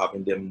after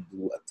having them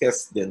do a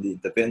test, then the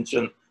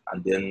intervention,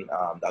 and then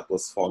that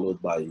was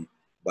followed by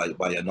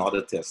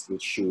another test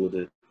which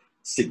showed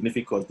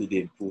significantly they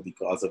improved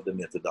because of the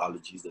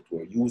methodologies that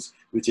were used,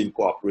 which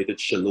incorporated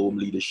shalom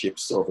leadership,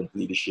 servant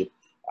leadership,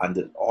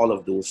 and all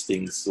of those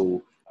things.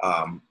 So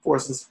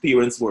persons,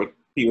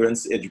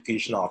 parents,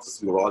 education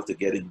officers, we were all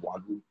together in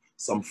one room,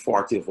 some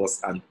 40 of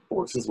us, and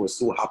persons were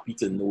so happy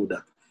to know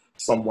that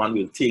someone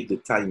will take the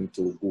time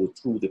to go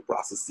through the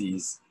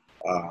processes,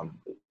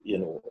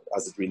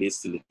 as it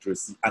relates to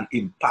literacy and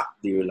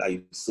impact their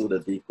lives so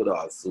that they could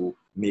also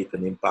make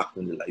an impact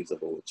in the lives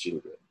of our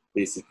children,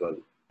 basically.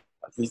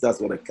 At least that's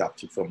what I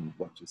captured from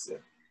what you said.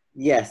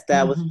 Yes,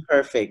 that was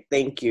perfect.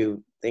 Thank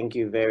you. Thank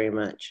you very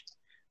much.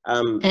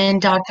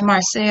 And Dr.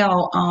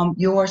 Marcel,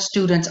 your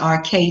students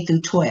are K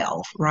through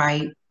 12,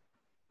 right?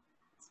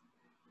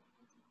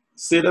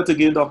 Say that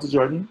again, Dr.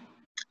 Jordan.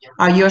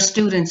 Are your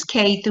students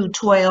K through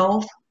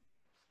 12?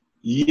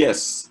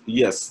 Yes,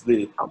 yes.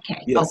 Okay,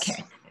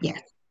 okay,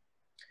 yes.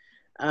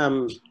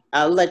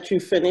 I'll let you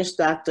finish,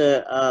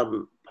 Dr.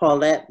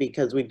 Paulette,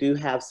 because we do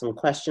have some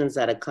questions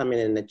that are coming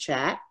in the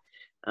chat.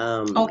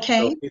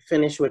 Okay. So we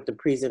finish with the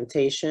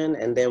presentation,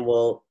 and then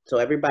so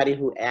everybody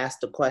who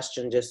asked a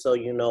question, just so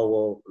you know,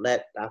 we'll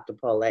let Dr.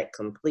 Paulette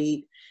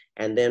complete,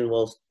 and then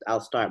I'll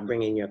start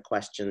bringing your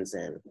questions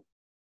in.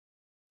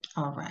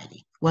 All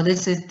righty. Well,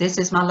 this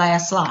is my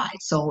last slide,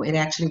 so it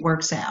actually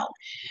works out.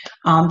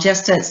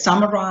 Just to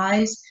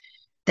summarize,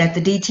 that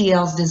the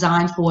DTL is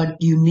designed for a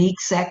unique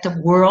sect of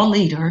world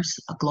leaders,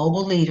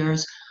 global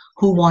leaders,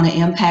 who want to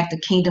impact the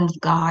kingdom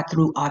of God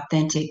through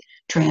authentic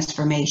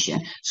transformation.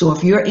 So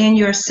if you're in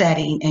your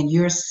setting and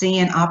you're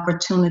seeing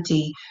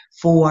opportunity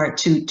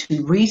to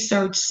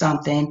research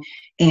something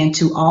and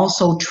to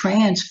also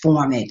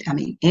transform it, I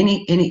mean,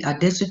 a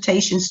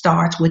dissertation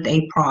starts with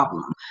a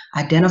problem,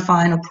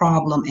 identifying a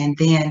problem, and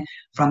then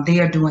from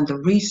there doing the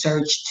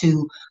research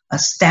to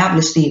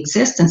establish the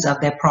existence of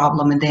that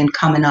problem, and then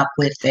coming up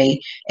with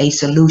a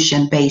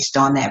solution based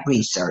on that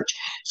research.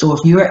 So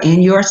if you're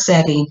in your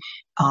setting,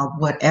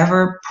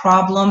 whatever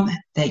problem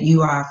that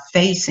you are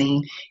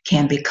facing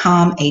can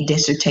become a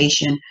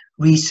dissertation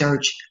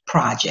research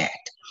project.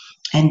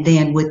 And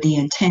then with the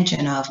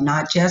intention of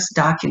not just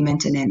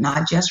documenting it,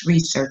 not just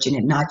researching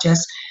it, not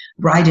just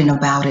writing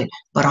about it,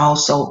 but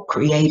also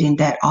creating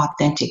that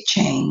authentic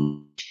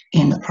change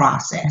in the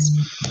process.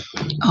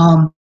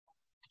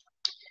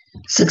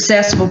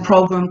 Successful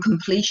program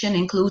completion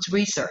includes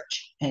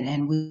research,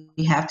 and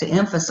we have to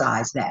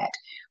emphasize that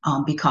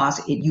because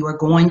you are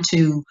going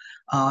to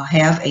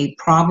have a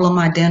problem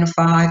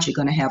identified, you're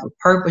going to have a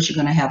purpose, you're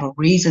going to have a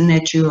reason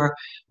that you're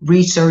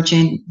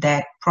researching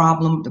that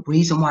problem, the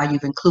reason why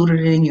you've included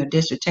it in your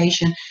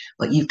dissertation,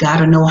 but you've got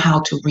to know how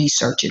to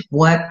research it.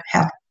 What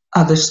have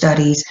other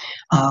studies,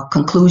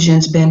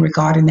 conclusions been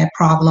regarding that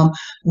problem?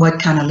 What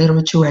kind of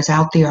literature is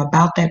out there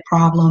about that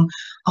problem?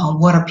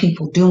 What are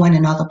people doing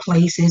in other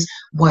places?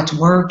 What's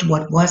worked,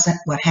 what wasn't,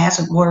 what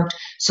hasn't worked,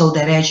 so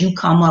that as you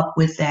come up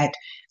with that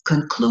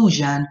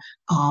conclusion,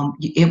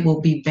 it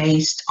will be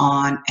based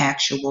on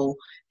actual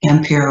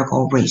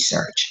empirical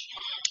research.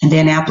 And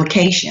then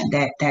application,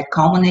 that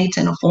culminates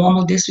in a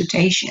formal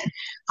dissertation.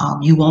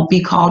 You won't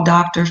be called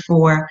doctor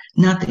for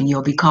nothing.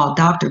 You'll be called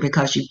doctor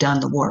because you've done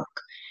the work.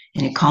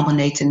 And it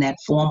culminates in that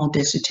formal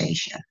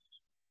dissertation.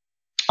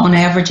 On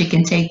average, it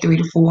can take 3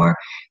 to 4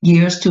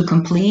 years to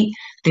complete.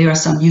 There are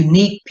some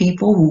unique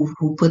people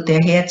who put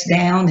their heads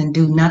down and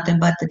do nothing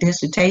but the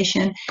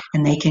dissertation,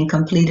 and they can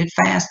complete it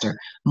faster.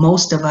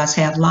 Most of us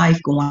have life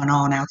going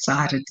on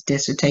outside of the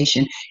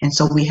dissertation, and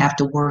so we have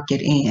to work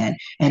it in,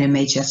 and it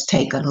may just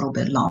take a little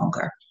bit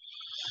longer.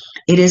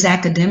 It is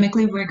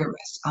academically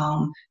rigorous.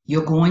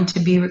 You're going to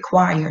be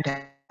required.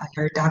 I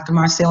heard Dr.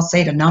 Marcel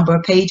say the number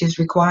of pages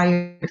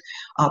required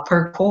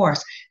per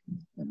course.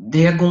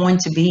 There are going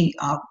to be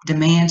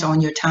demands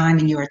on your time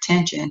and your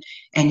attention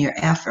and your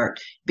effort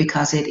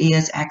because it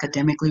is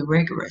academically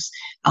rigorous.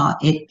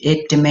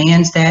 It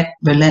demands that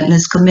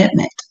relentless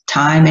commitment,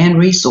 time and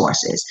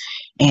resources.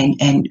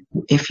 And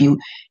if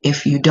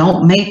you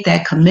don't make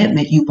that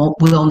commitment, you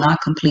will not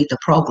complete the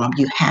program.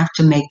 You have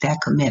to make that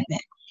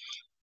commitment.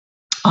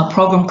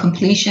 Program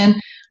completion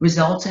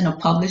results in a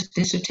published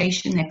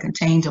dissertation that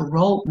contains a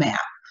roadmap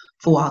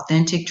for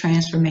authentic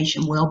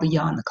transformation well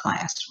beyond the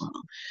classroom.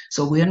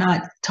 So we're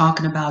not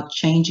talking about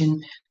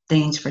changing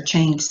things for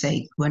change's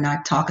sake. We're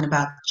not talking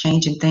about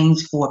changing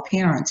things for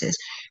appearances.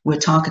 We're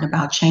talking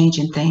about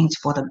changing things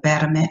for the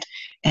betterment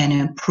and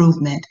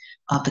improvement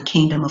of the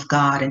kingdom of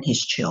God and his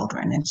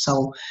children. And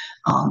so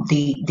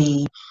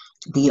the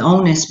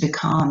onus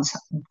becomes,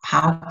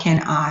 how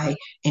can I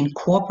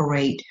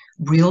incorporate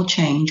real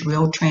change,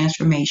 real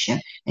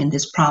transformation in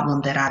this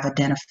problem that I've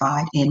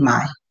identified in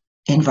my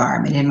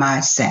environment, in my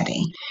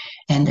setting?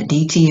 And the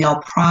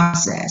DTL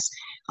process,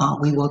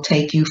 we will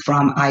take you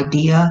from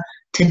idea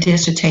to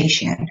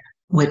dissertation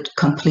with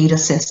complete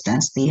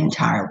assistance the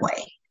entire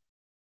way.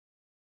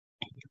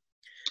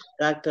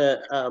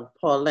 Dr.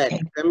 Paulette,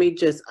 Okay. let me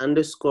just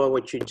underscore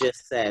what you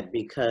just said,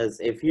 because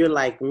if you're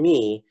like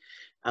me,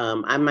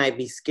 I might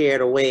be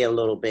scared away a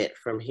little bit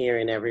from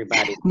hearing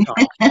everybody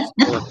talk this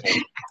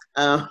morning.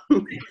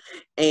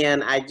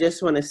 And I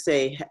just want to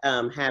say,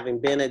 having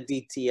been a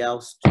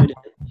DTL student,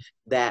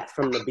 that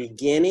from the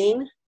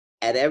beginning,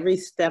 at every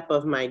step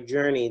of my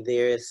journey,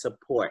 there is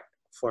support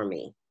for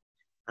me.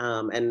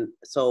 And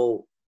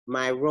so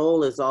my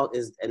role is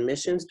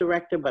admissions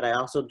director, but I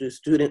also do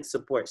student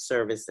support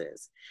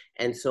services.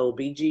 And so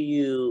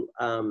BGU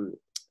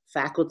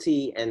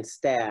faculty and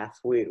staff,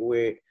 we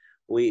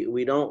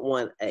don't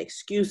want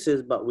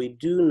excuses, but we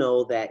do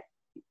know that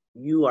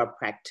you are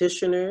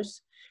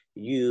practitioners.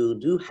 You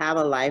do have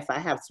a life. I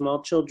have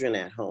small children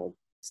at home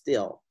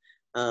still.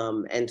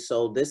 And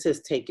so this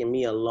has taken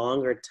me a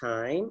longer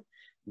time,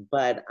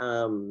 but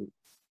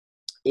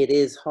it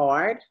is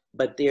hard,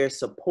 but there's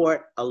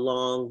support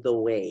along the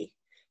way.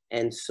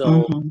 And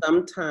so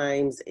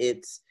sometimes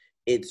it's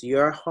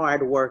your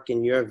hard work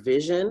and your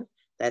vision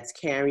that's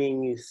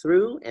carrying you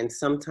through. And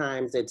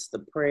sometimes it's the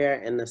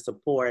prayer and the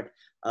support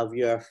of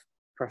your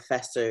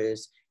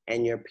professors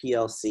and your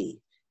PLC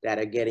that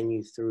are getting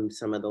you through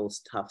some of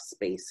those tough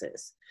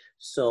spaces.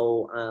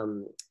 So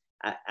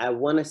I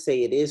want to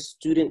say it is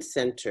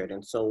student-centered.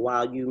 And so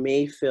while you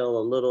may feel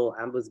a little,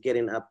 I was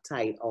getting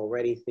uptight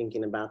already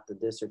thinking about the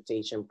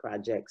dissertation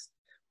projects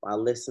while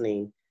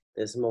listening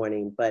this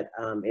morning, but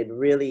it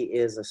really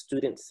is a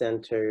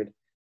student-centered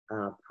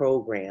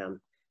program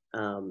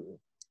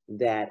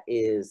that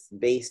is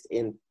based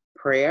in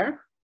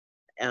prayer,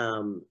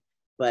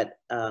 but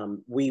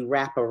we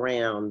wrap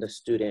around the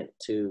student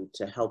to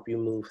help you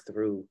move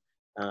through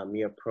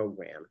your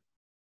program.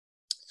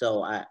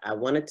 So I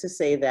wanted to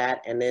say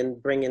that and then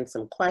bring in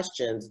some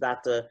questions.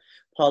 Dr.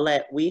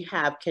 Paulette,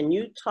 can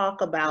you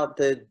talk about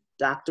the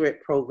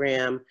doctorate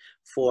program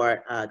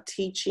for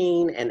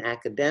teaching and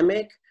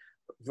academic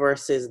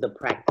versus the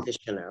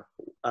practitioner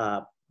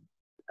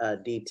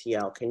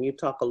DTL? Can you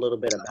talk a little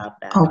bit about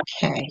that?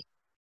 Okay.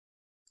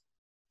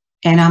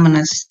 And I'm going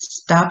to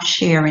stop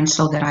sharing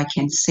so that I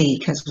can see,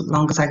 because as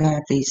long as I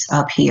got these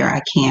up here,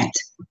 I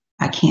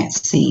can't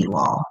see you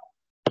all.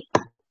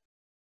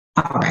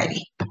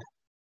 Alrighty.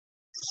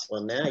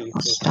 Well, now you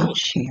I'll stop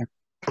sharing.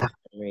 for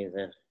some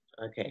reason.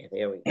 Okay,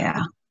 there we go.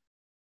 Yeah.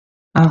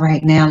 All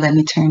right, now let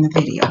me turn the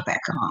video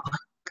back on,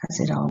 because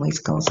it always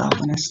goes off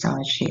when I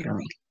start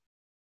sharing.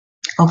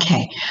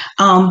 Okay.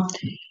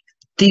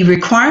 The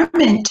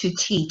requirement to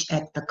teach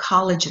at the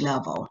college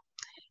level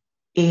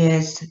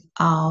is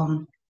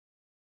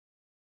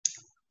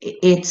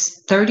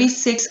it's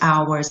 36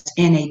 hours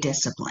in a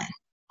discipline.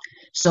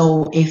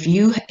 So if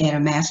you at a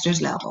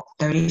master's level,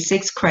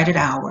 36 credit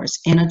hours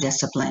in a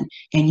discipline,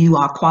 and you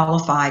are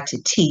qualified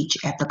to teach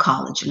at the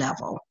college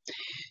level.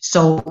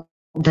 So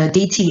the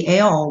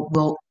DTL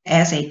will,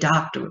 as a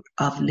doctor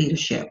of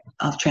leadership,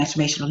 of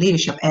transformational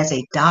leadership, as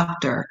a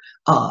doctor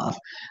of,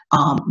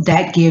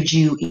 that gives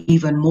you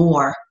even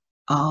more,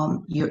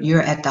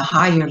 you're at the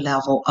higher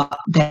level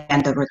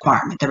than the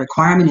requirement. The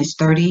requirement is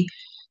 36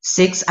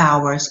 6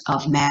 hours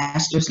of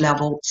master's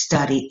level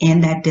study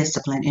in that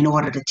discipline in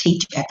order to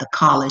teach at the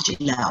college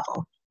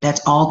level.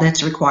 That's all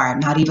that's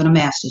required, not even a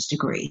master's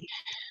degree.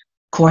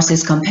 Course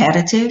is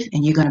competitive,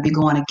 and you're going to be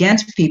going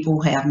against people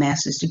who have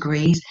master's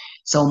degrees.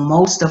 So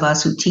most of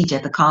us who teach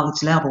at the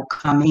college level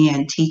come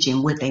in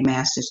teaching with a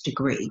master's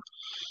degree.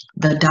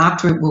 The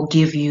doctorate will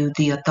give you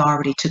the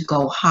authority to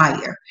go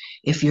higher.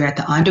 If you're at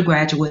the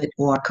undergraduate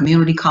or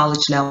community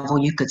college level,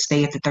 you could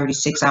stay at the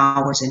 36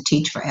 hours and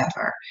teach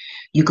forever.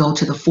 You go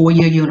to the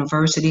 4-year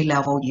university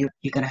level, you're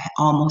going to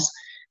almost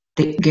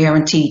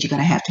guaranteed you're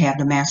going to have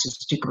the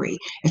master's degree.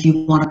 If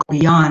you want to go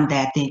beyond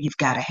that, then you've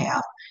got to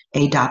have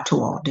a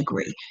doctoral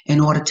degree. In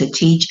order to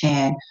teach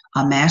in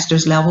a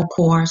master's level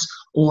course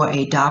or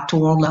a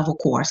doctoral level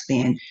course,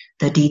 then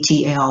the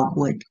DTL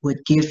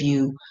would give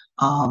you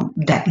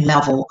that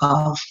level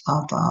of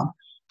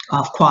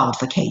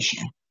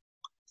qualification.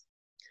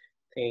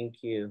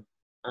 Thank you.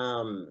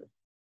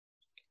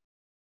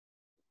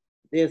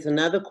 There's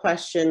another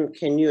question.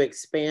 Can you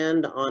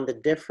expand on the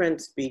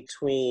difference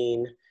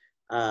between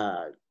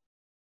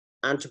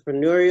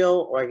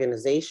entrepreneurial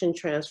organization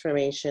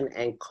transformation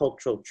and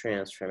cultural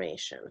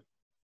transformation?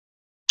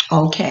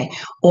 Okay,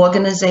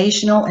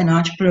 organizational and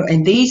entrepreneurial,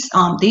 and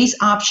these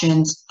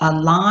options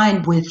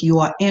align with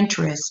your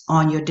interests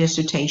on your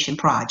dissertation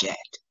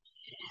project.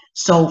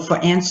 So, for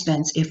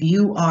instance, if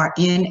you are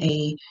in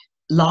a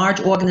large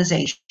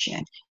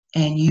organization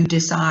and you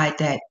decide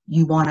that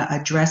you want to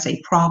address a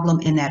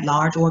problem in that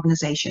large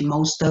organization,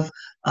 most of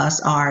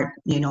us are,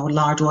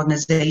 large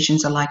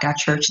organizations are like our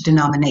church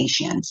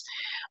denominations,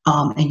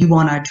 and you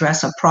want to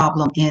address a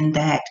problem in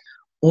that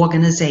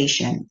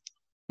organization,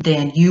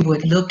 then you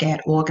would look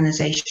at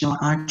organizational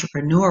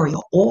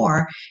entrepreneurial,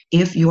 or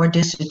if your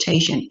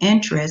dissertation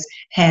interest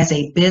has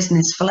a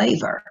business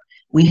flavor.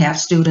 We have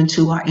students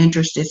who are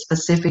interested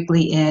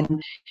specifically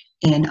in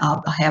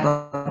have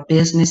a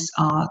business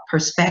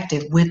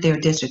perspective with their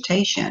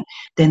dissertation,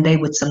 then they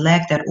would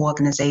select that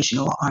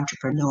organizational or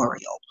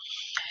entrepreneurial.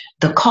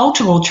 The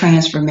cultural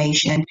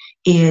transformation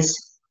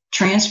is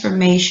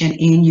transformation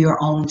in your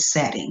own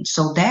setting.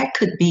 So that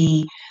could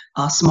be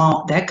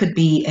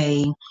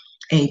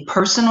a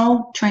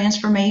personal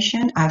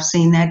transformation. I've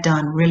seen that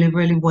done really,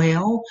 really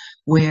well,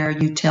 where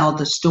you tell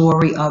the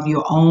story of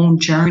your own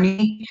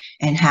journey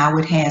and how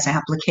it has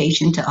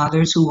application to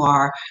others who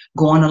are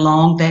going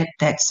along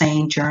that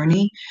same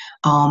journey.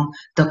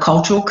 The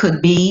cultural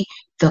could be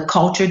the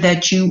culture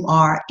that you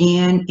are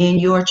in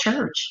your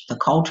church, the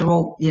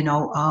cultural,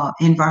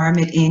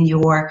 environment in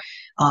your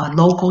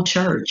local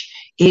church.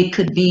 It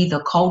could be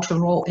the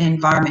cultural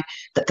environment.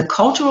 The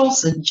cultural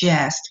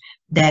suggests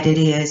that it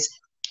is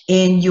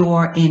in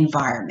your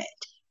environment.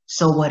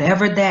 So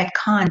whatever that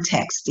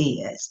context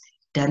is,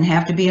 doesn't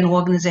have to be an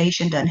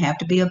organization, doesn't have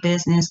to be a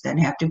business, doesn't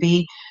have to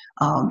be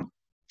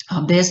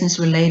a business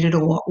related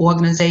or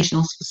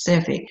organizational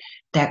specific.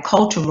 That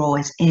cultural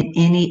is in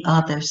any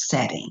other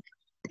setting.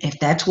 If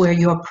that's where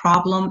your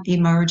problem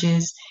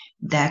emerges,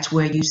 that's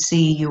where you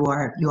see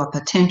your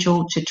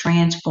potential to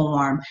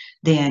transform,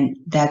 then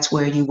that's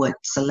where you would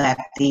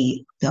select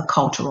the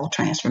cultural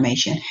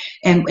transformation.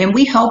 And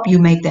we help you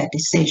make that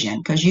decision,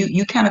 because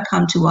you kind of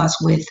come to us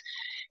with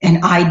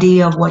an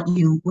idea of what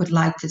you would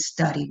like to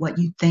study, what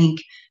you think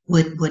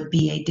would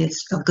be a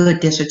good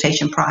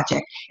dissertation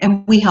project.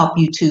 And we help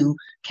you to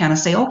kind of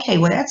say, okay,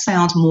 well, that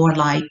sounds more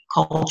like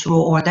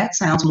cultural, or that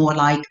sounds more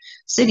like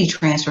city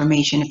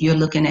transformation if you're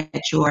looking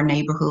at your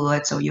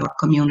neighborhoods or your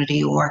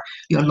community or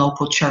your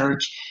local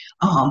church.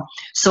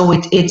 So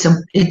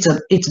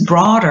it's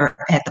broader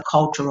at the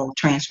cultural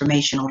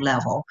transformational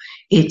level.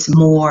 It's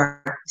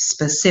more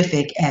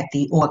specific at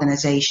the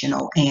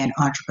organizational and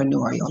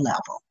entrepreneurial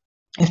level,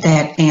 if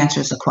that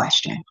answers the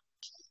question.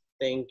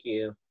 Thank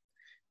you.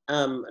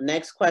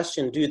 Next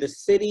question. Do the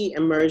city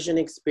immersion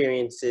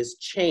experiences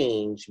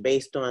change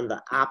based on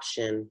the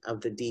option of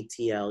the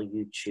DTL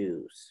you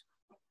choose?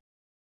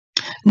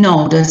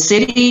 No, the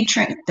city,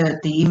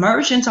 the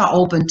immersions are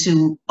open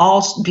to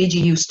all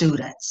BGU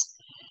students.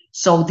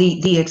 So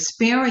the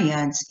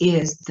experience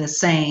is the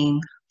same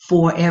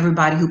for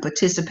everybody who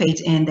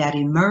participates in that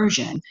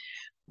immersion,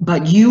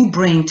 but you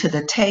bring to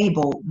the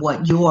table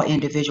what your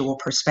individual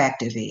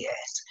perspective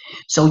is.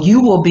 So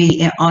you will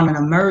be on an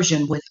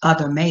immersion with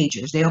other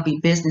majors. There'll be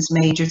business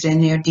majors in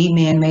there,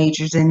 DMin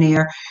majors in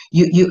there.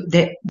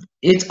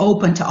 It's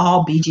open to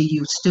all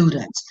BGU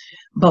students.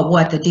 But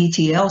what the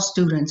DTL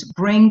students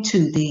bring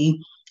to the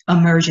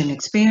immersion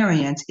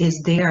experience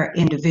is their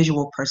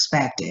individual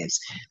perspectives.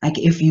 Like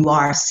if you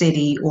are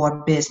city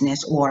or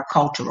business or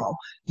cultural,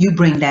 you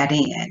bring that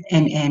in,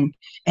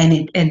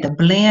 and the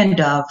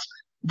blend of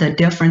the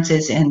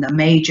differences in the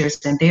majors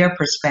and their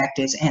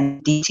perspectives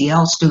and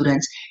DTL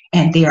students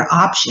and their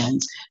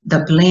options,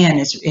 the blend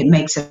it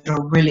makes it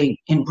a really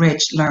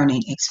enriched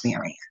learning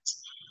experience.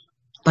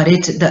 But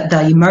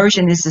the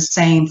immersion is the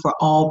same for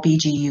all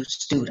BGU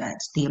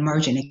students, the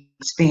immersion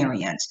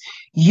experience.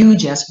 You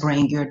just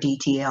bring your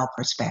DTL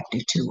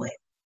perspective to it.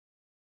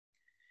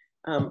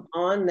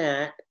 On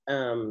that,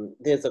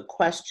 there's a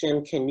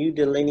question, can you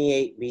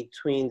delineate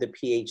between the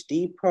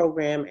PhD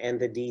program and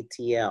the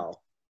DTL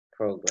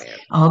program?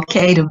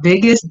 Okay,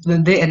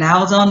 and I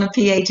was on the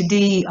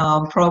PhD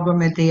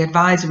program at the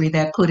advisory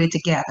that put it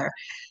together.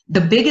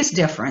 The biggest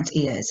difference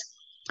is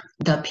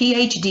the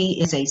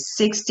PhD is a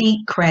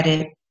 60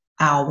 credit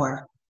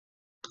hour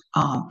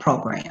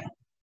program.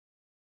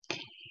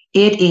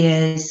 It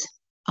is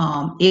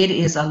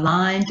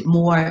aligned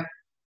more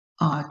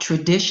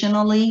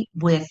traditionally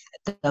with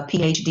the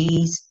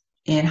PhDs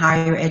in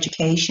higher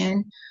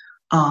education,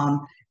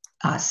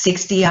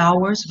 60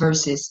 hours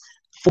versus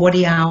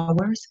 40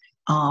 hours,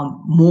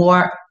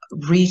 more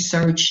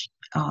research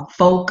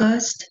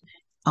focused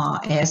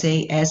as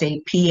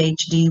a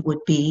PhD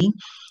would be.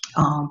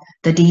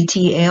 The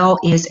DTL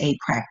is a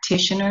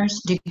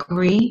practitioner's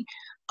degree.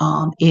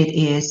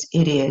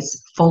 It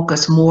is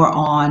focused more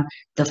on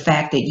the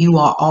fact that you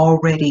are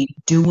already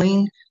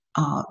doing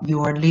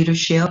your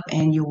leadership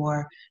and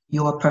your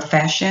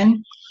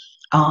profession.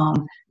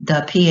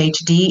 The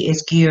PhD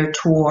is geared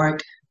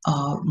toward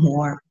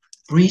more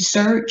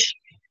research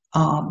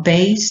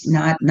based,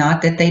 not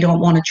that they don't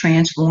want to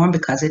transform,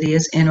 because it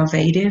is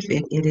innovative.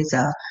 It is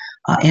a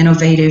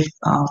innovative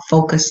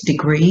focused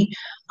degree.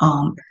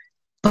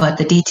 But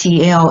the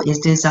DTL is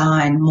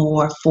designed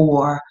more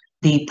for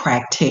the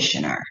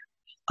practitioner,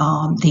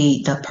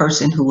 the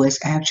person who is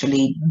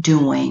actually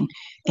doing,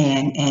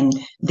 and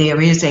there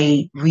is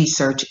a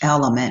research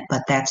element,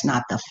 but that's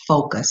not the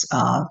focus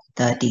of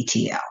the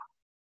DTL.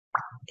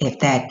 If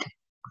that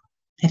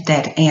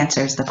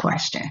answers the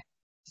question.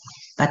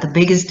 But the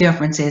biggest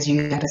difference is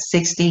you got a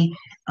 60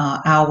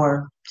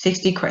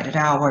 credit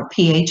hour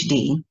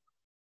PhD,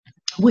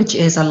 which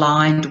is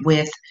aligned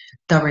with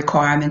the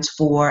requirements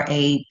for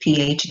a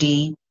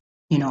PhD,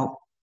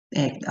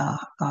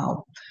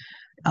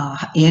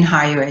 in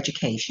higher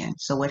education.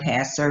 So it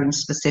has certain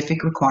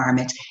specific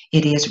requirements.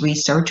 It is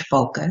research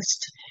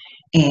focused,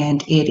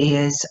 and it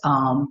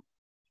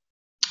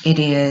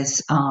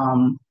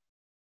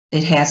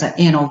has an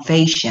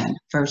innovation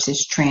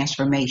versus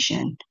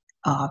transformation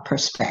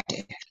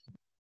perspective.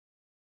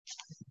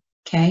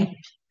 Okay.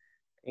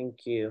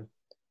 Thank you.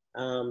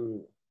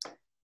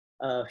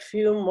 A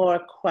few more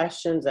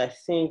questions, I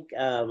think,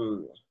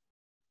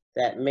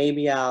 that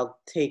maybe I'll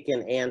take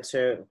and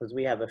answer because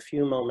we have a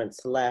few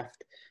moments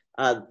left.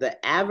 The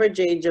average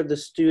age of the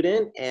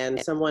student, and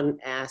someone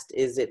asked,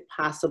 is it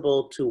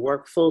possible to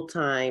work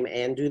full-time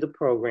and do the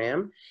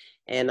program?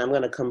 And I'm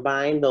going to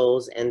combine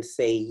those and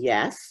say,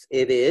 yes,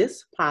 it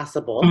is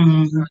possible.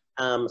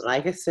 Mm-hmm.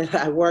 Like I said,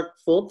 I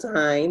worked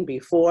full-time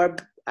before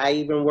I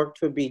even worked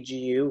for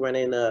BGU,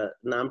 running a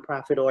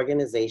nonprofit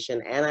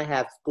organization, and I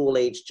have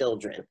school-age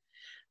children.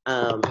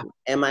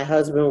 And my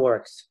husband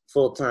works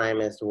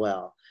full-time as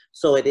well.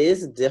 So it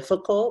is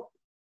difficult,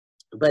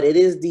 but it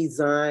is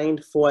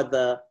designed for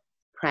the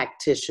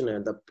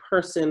practitioner, the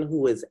person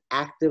who is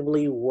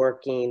actively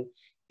working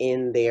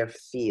in their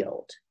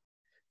field.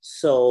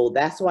 So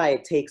that's why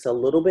it takes a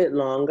little bit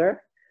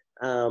longer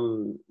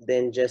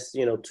than just,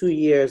 2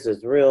 years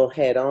is real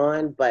head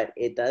on, but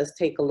it does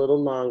take a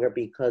little longer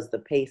because the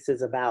pace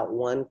is about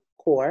one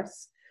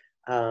course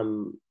a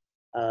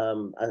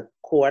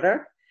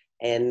quarter,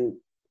 and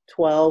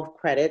 12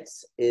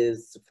 credits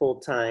is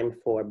full-time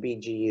for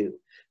BGU.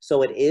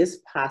 So it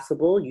is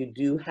possible. You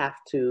do have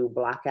to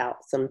block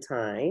out some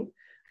time.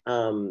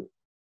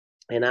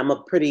 And I'm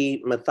a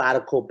pretty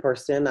methodical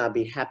person. I'll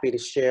be happy to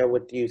share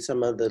with you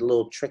some of the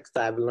little tricks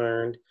I've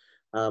learned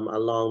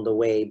along the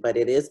way, but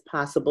it is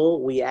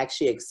possible. We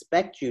actually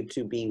expect you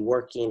to be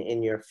working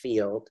in your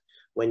field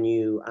when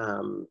you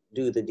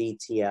do the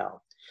DTL.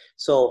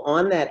 So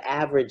on that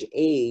average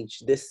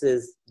age,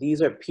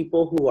 these are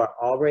people who are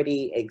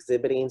already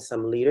exhibiting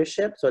some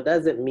leadership. So it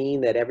doesn't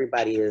mean that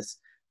everybody is,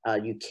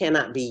 you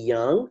cannot be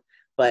young,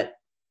 but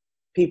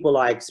people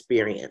are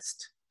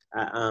experienced.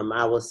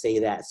 I will say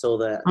that. So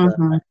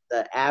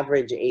the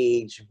average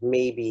age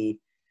maybe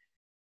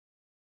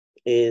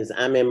is,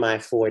 I'm in my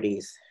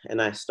 40s,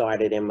 and I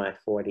started in my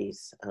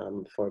 40s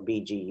for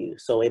BGU.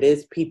 So it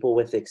is people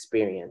with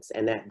experience,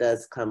 and that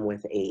does come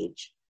with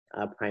age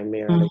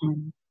primarily.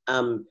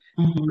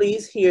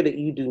 Please hear that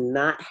you do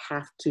not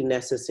have to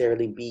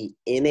necessarily be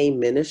in a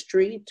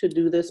ministry to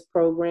do this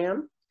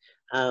program.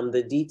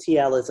 The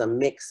DTL is a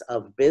mix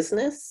of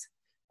business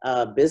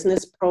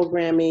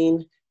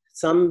programming,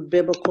 some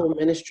biblical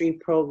ministry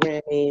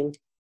programming,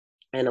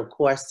 and of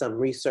course some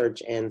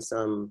research and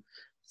some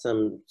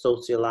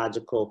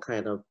sociological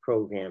kind of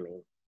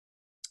programming.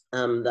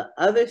 The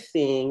other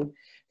thing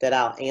that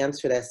I'll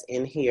answer that's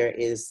in here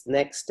is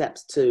next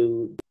steps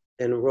to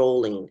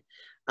enrolling.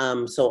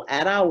 So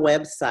at our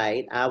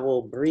website, I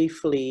will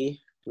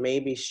briefly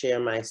maybe share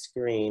my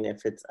screen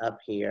if it's up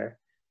here.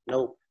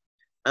 Nope.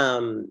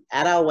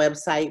 At our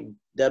website,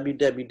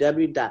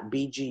 www.bgu.edu,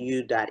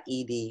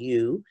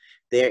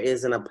 there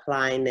is an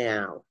apply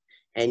now,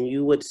 and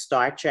you would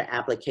start your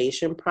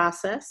application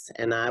process,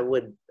 and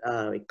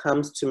it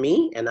comes to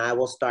me, and I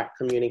will start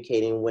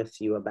communicating with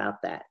you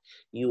about that.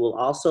 You will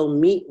also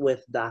meet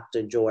with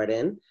Dr.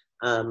 Jordan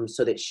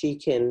so that she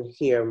can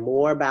hear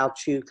more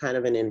about you, kind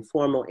of an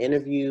informal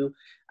interview,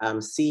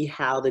 see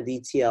how the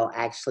DTL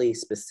actually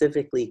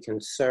specifically can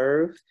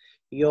serve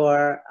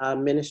your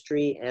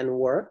ministry and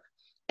work,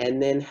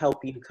 and then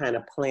help you kind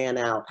of plan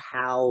out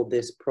how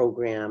this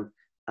program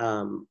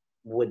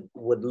would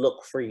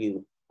look for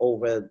you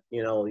over,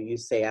 you know, you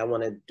say, I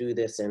want to do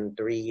this in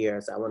 3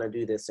 years, I want to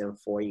do this in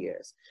 4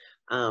 years.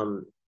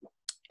 And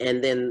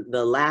then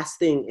the last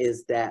thing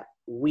is that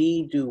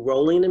we do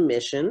rolling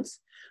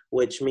admissions,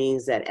 which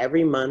means that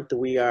every month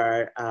we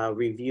are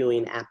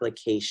reviewing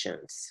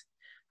applications.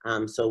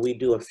 So we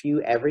do a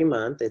few every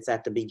month. It's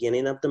at the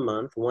beginning of the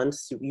month.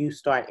 Once you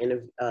start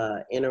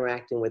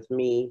interacting with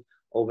me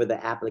over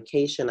the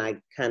application, I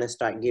kind of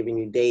start giving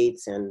you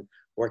dates and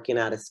working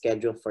out a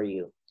schedule for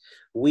you.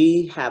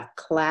 We have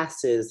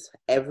classes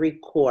every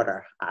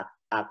quarter,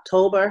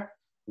 October,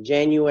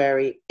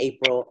 January,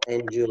 April,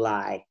 and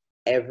July,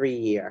 every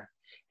year.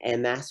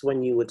 And that's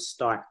when you would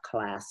start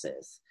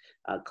classes.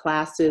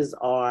 Classes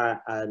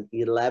are an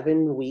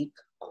 11-week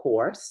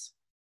course.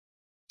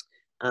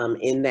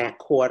 In that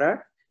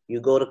quarter,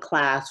 you go to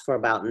class for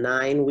about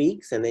 9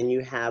 weeks, and then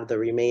you have the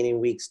remaining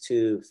weeks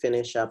to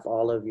finish up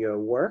all of your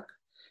work.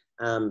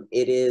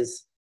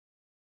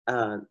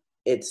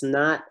 It's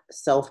not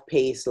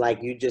self-paced,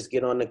 like you just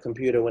get on the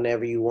computer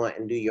whenever you want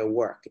and do your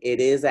work. It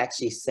is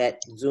actually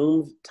set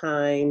Zoom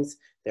times.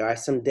 There are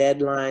some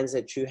deadlines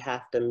that you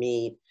have to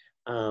meet,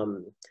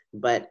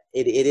 but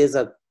it is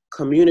a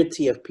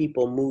community of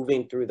people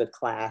moving through the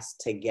class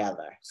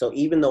together. So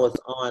even though it's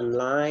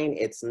online,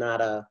 it's not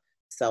a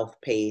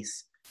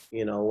self-paced,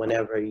 you know,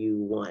 whenever you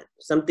want.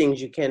 Some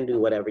things you can do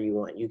whatever you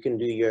want. You can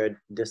do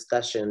your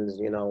discussions,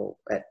 you know,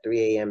 at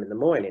 3 a.m. in the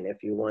morning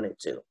if you wanted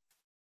to.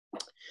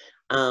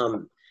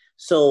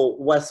 So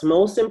what's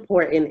most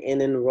important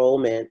in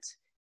enrollment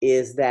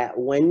is that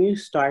when you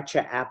start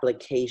your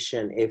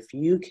application, if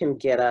you can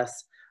get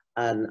us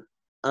an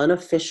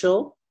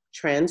unofficial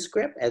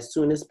transcript as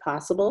soon as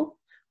possible.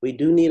 We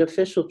do need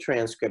official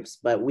transcripts,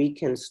 but we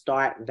can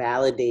start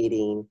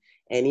validating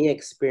any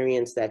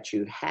experience that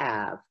you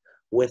have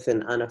with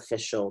an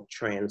unofficial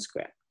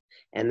transcript.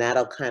 And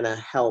that'll kind of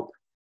help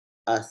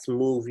us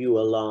move you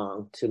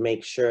along to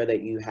make sure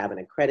that you have an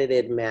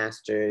accredited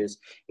master's.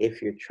 If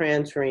you're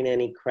transferring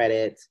any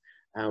credits,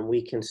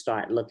 we can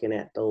start looking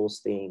at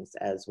those things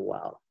as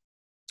well.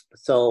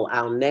 So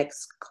our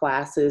next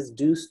classes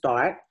do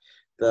start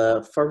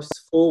the first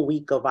full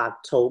week of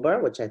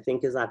October, which I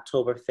think is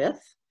October 5th.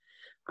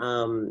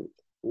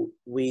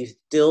 We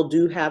still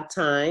do have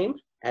time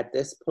at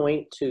this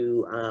point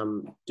to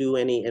do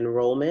any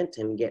enrollment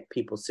and get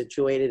people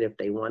situated if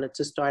they wanted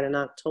to start in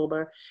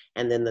October.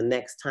 And then the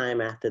next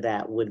time after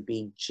that would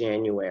be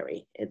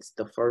January. It's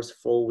the first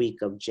full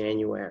week of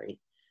January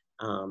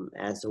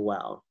as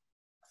well.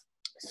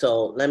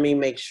 So let me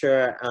make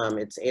sure,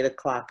 it's 8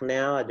 o'clock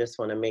now. I just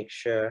want to make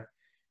sure.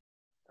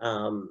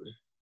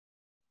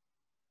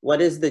 What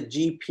is the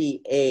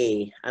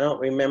GPA? I don't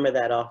remember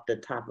that off the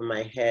top of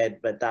my head,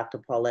 but Dr.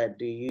 Paulette,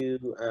 do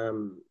you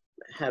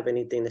have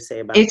anything to say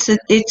about it's a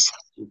GPA?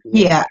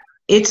 yeah,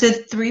 it's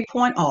a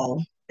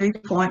 3.0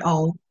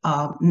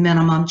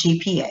 minimum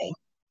GPA.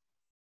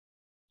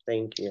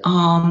 Thank you.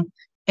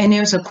 And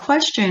there's a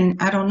question,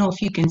 I don't know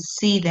if you can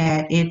see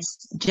that,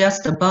 it's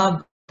just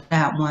above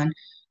that one.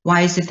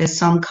 Why is it that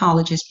some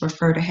colleges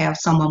prefer to have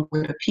someone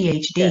with a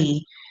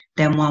PhD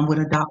than one with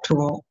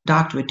a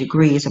doctorate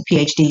degree? Is a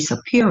PhD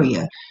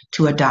superior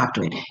to a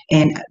doctorate?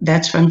 And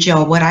that's from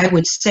Joe. What I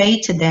would say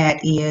to that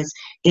is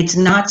it's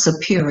not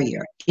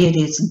superior, it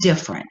is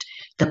different.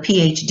 The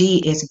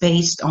PhD is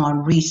based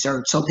on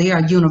research. So there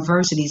are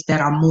universities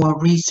that are more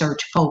research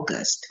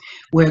focused,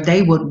 where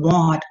they would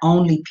want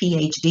only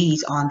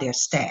PhDs on their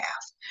staff.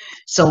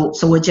 So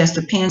it just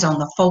depends on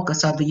the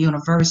focus of the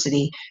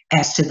university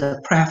as to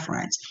the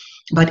preference.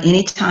 But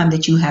anytime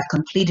that you have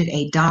completed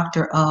a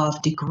doctor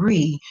of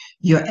degree,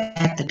 you're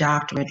at the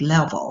doctorate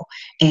level.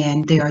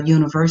 And there are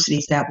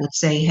universities that would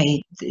say,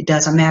 hey, it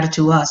doesn't matter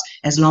to us,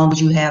 as long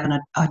as you have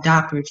a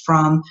doctorate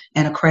from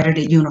an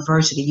accredited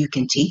university, you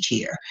can teach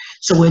here.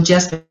 So it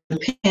just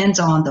depends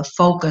on the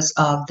focus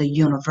of the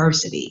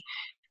university.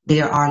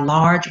 There are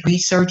large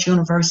research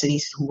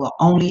universities who will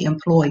only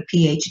employ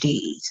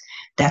PhDs.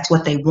 That's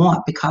what they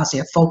want because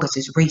their focus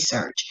is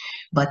research.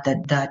 But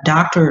the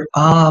doctor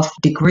of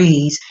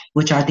degrees,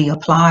 which are the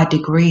applied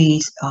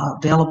degrees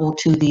available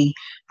to the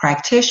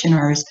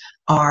practitioners,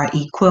 are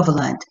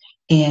equivalent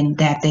in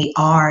that they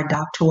are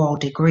doctoral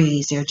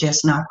degrees. They're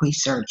just not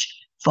research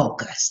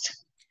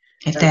focused,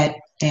 if that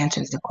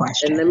answers the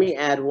question. And let me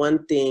add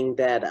one thing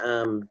that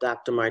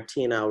Dr.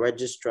 Martina, our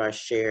registrar,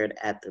 shared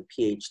at the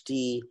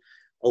PhD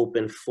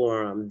Open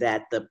Forum,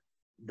 that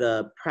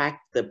the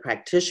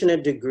practitioner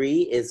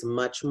degree is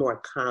much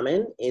more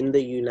common in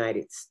the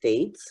United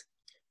States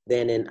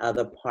than in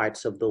other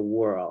parts of the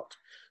world.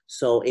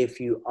 So if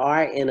you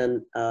are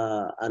in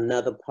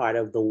another part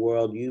of the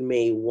world, you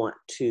may want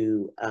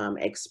to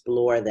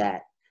explore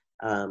that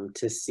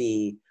to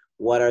see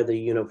what are the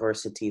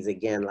universities,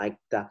 again, like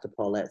Dr.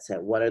 Paulette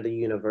said, what are the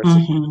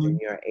universities in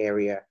your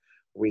area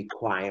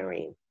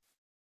requiring.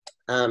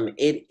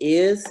 It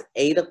is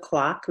 8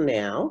 o'clock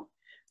now.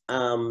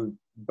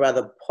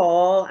 Brother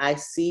Paul, I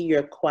see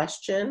your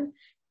question,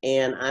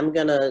 and I'm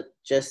gonna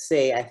just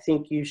say, I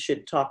think you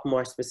should talk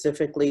more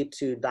specifically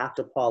to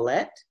Dr.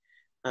 Paulette.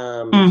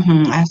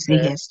 I see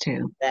his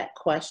too. That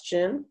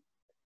question.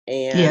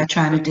 And yeah,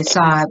 trying to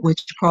decide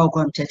which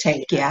program to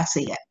take. Yeah, I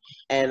see it.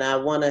 And I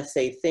want to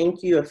say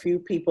thank you. A few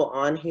people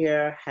on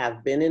here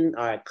have been in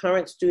our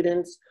current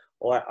students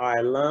or our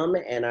alum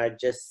and are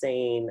just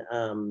saying,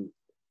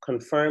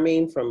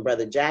 confirming from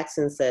Brother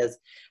Jackson says,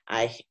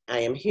 I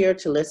am here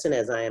to listen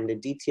as I am the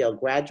DTL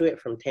graduate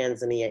from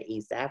Tanzania,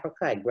 East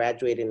Africa. I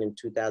graduated in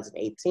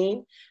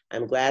 2018.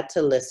 I'm glad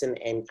to listen,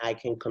 and I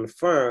can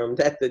confirm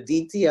that the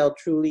DTL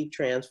truly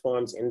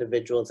transforms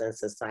individuals and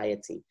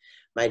society.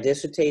 My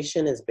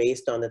dissertation is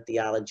based on the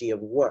theology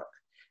of work.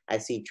 I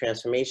see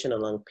transformation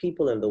among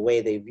people in the way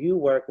they view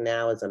work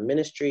now as a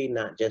ministry,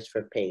 not just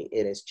for pay.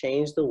 It has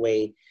changed the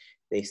way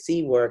they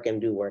see work and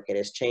do work. It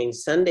has changed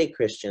Sunday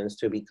Christians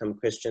to become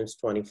Christians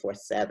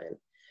 24/7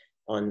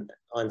 on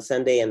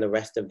Sunday and the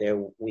rest of their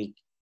week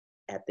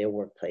at their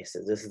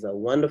workplaces. This is a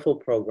wonderful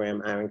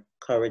program. I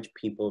encourage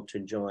people to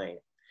join.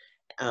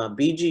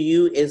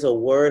 BGU is a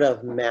word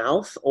of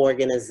mouth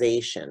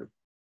organization.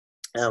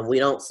 We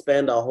don't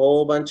spend a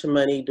whole bunch of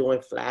money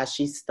doing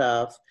flashy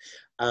stuff,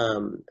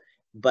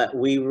 but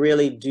we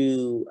really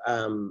do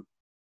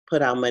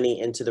put our money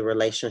into the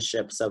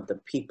relationships of the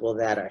people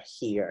that are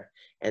here.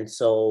 And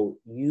so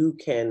you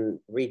can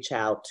reach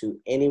out to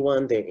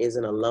anyone. There is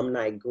an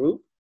alumni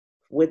group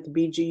with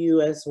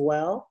BGU as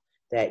well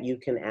that you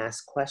can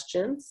ask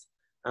questions.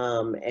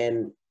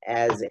 And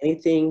as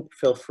anything,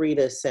 feel free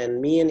to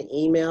send me an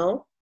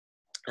email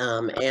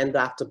and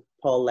Dr.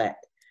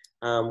 Paulette.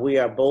 We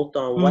are both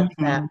on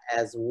WhatsApp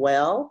as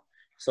well.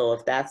 So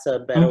if that's a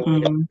better way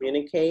to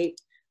communicate,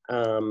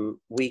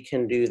 we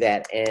can do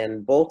that.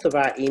 And both of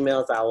our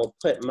emails, I will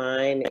put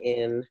mine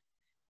in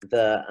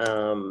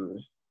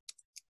the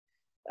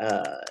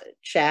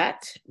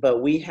chat, but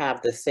we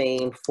have the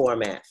same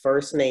format,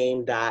 first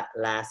name dot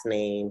last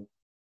name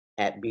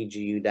at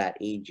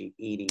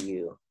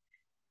bgu.edu.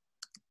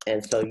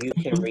 And so you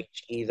can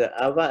reach either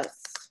of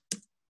us.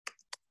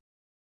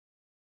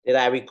 Did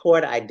I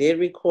record? I did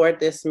record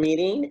this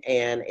meeting,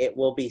 and it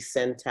will be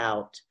sent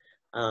out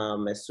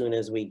as soon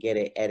as we get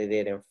it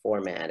edited and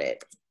formatted.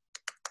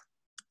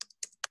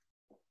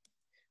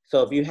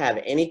 So if you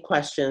have any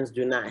questions,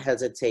 do not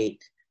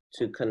hesitate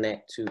to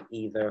connect to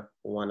either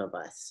one of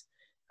us.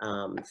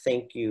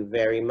 Thank you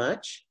very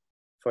much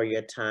for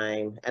your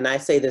time. And I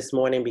say this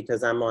morning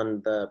because I'm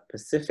on the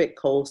Pacific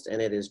coast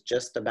and it is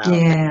just about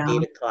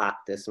 8 o'clock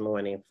this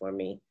morning for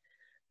me.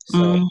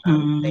 So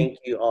thank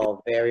you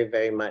all very,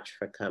 very much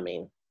for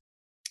coming.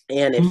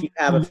 And if you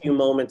have a few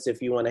moments,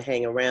 if you want to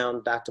hang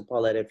around, Dr.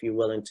 Paulette, if you're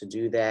willing to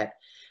do that,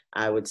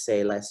 I would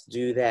say let's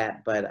do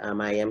that. But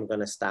I am going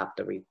to stop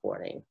the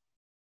recording.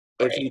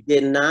 If you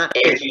did not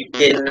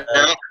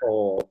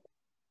poll,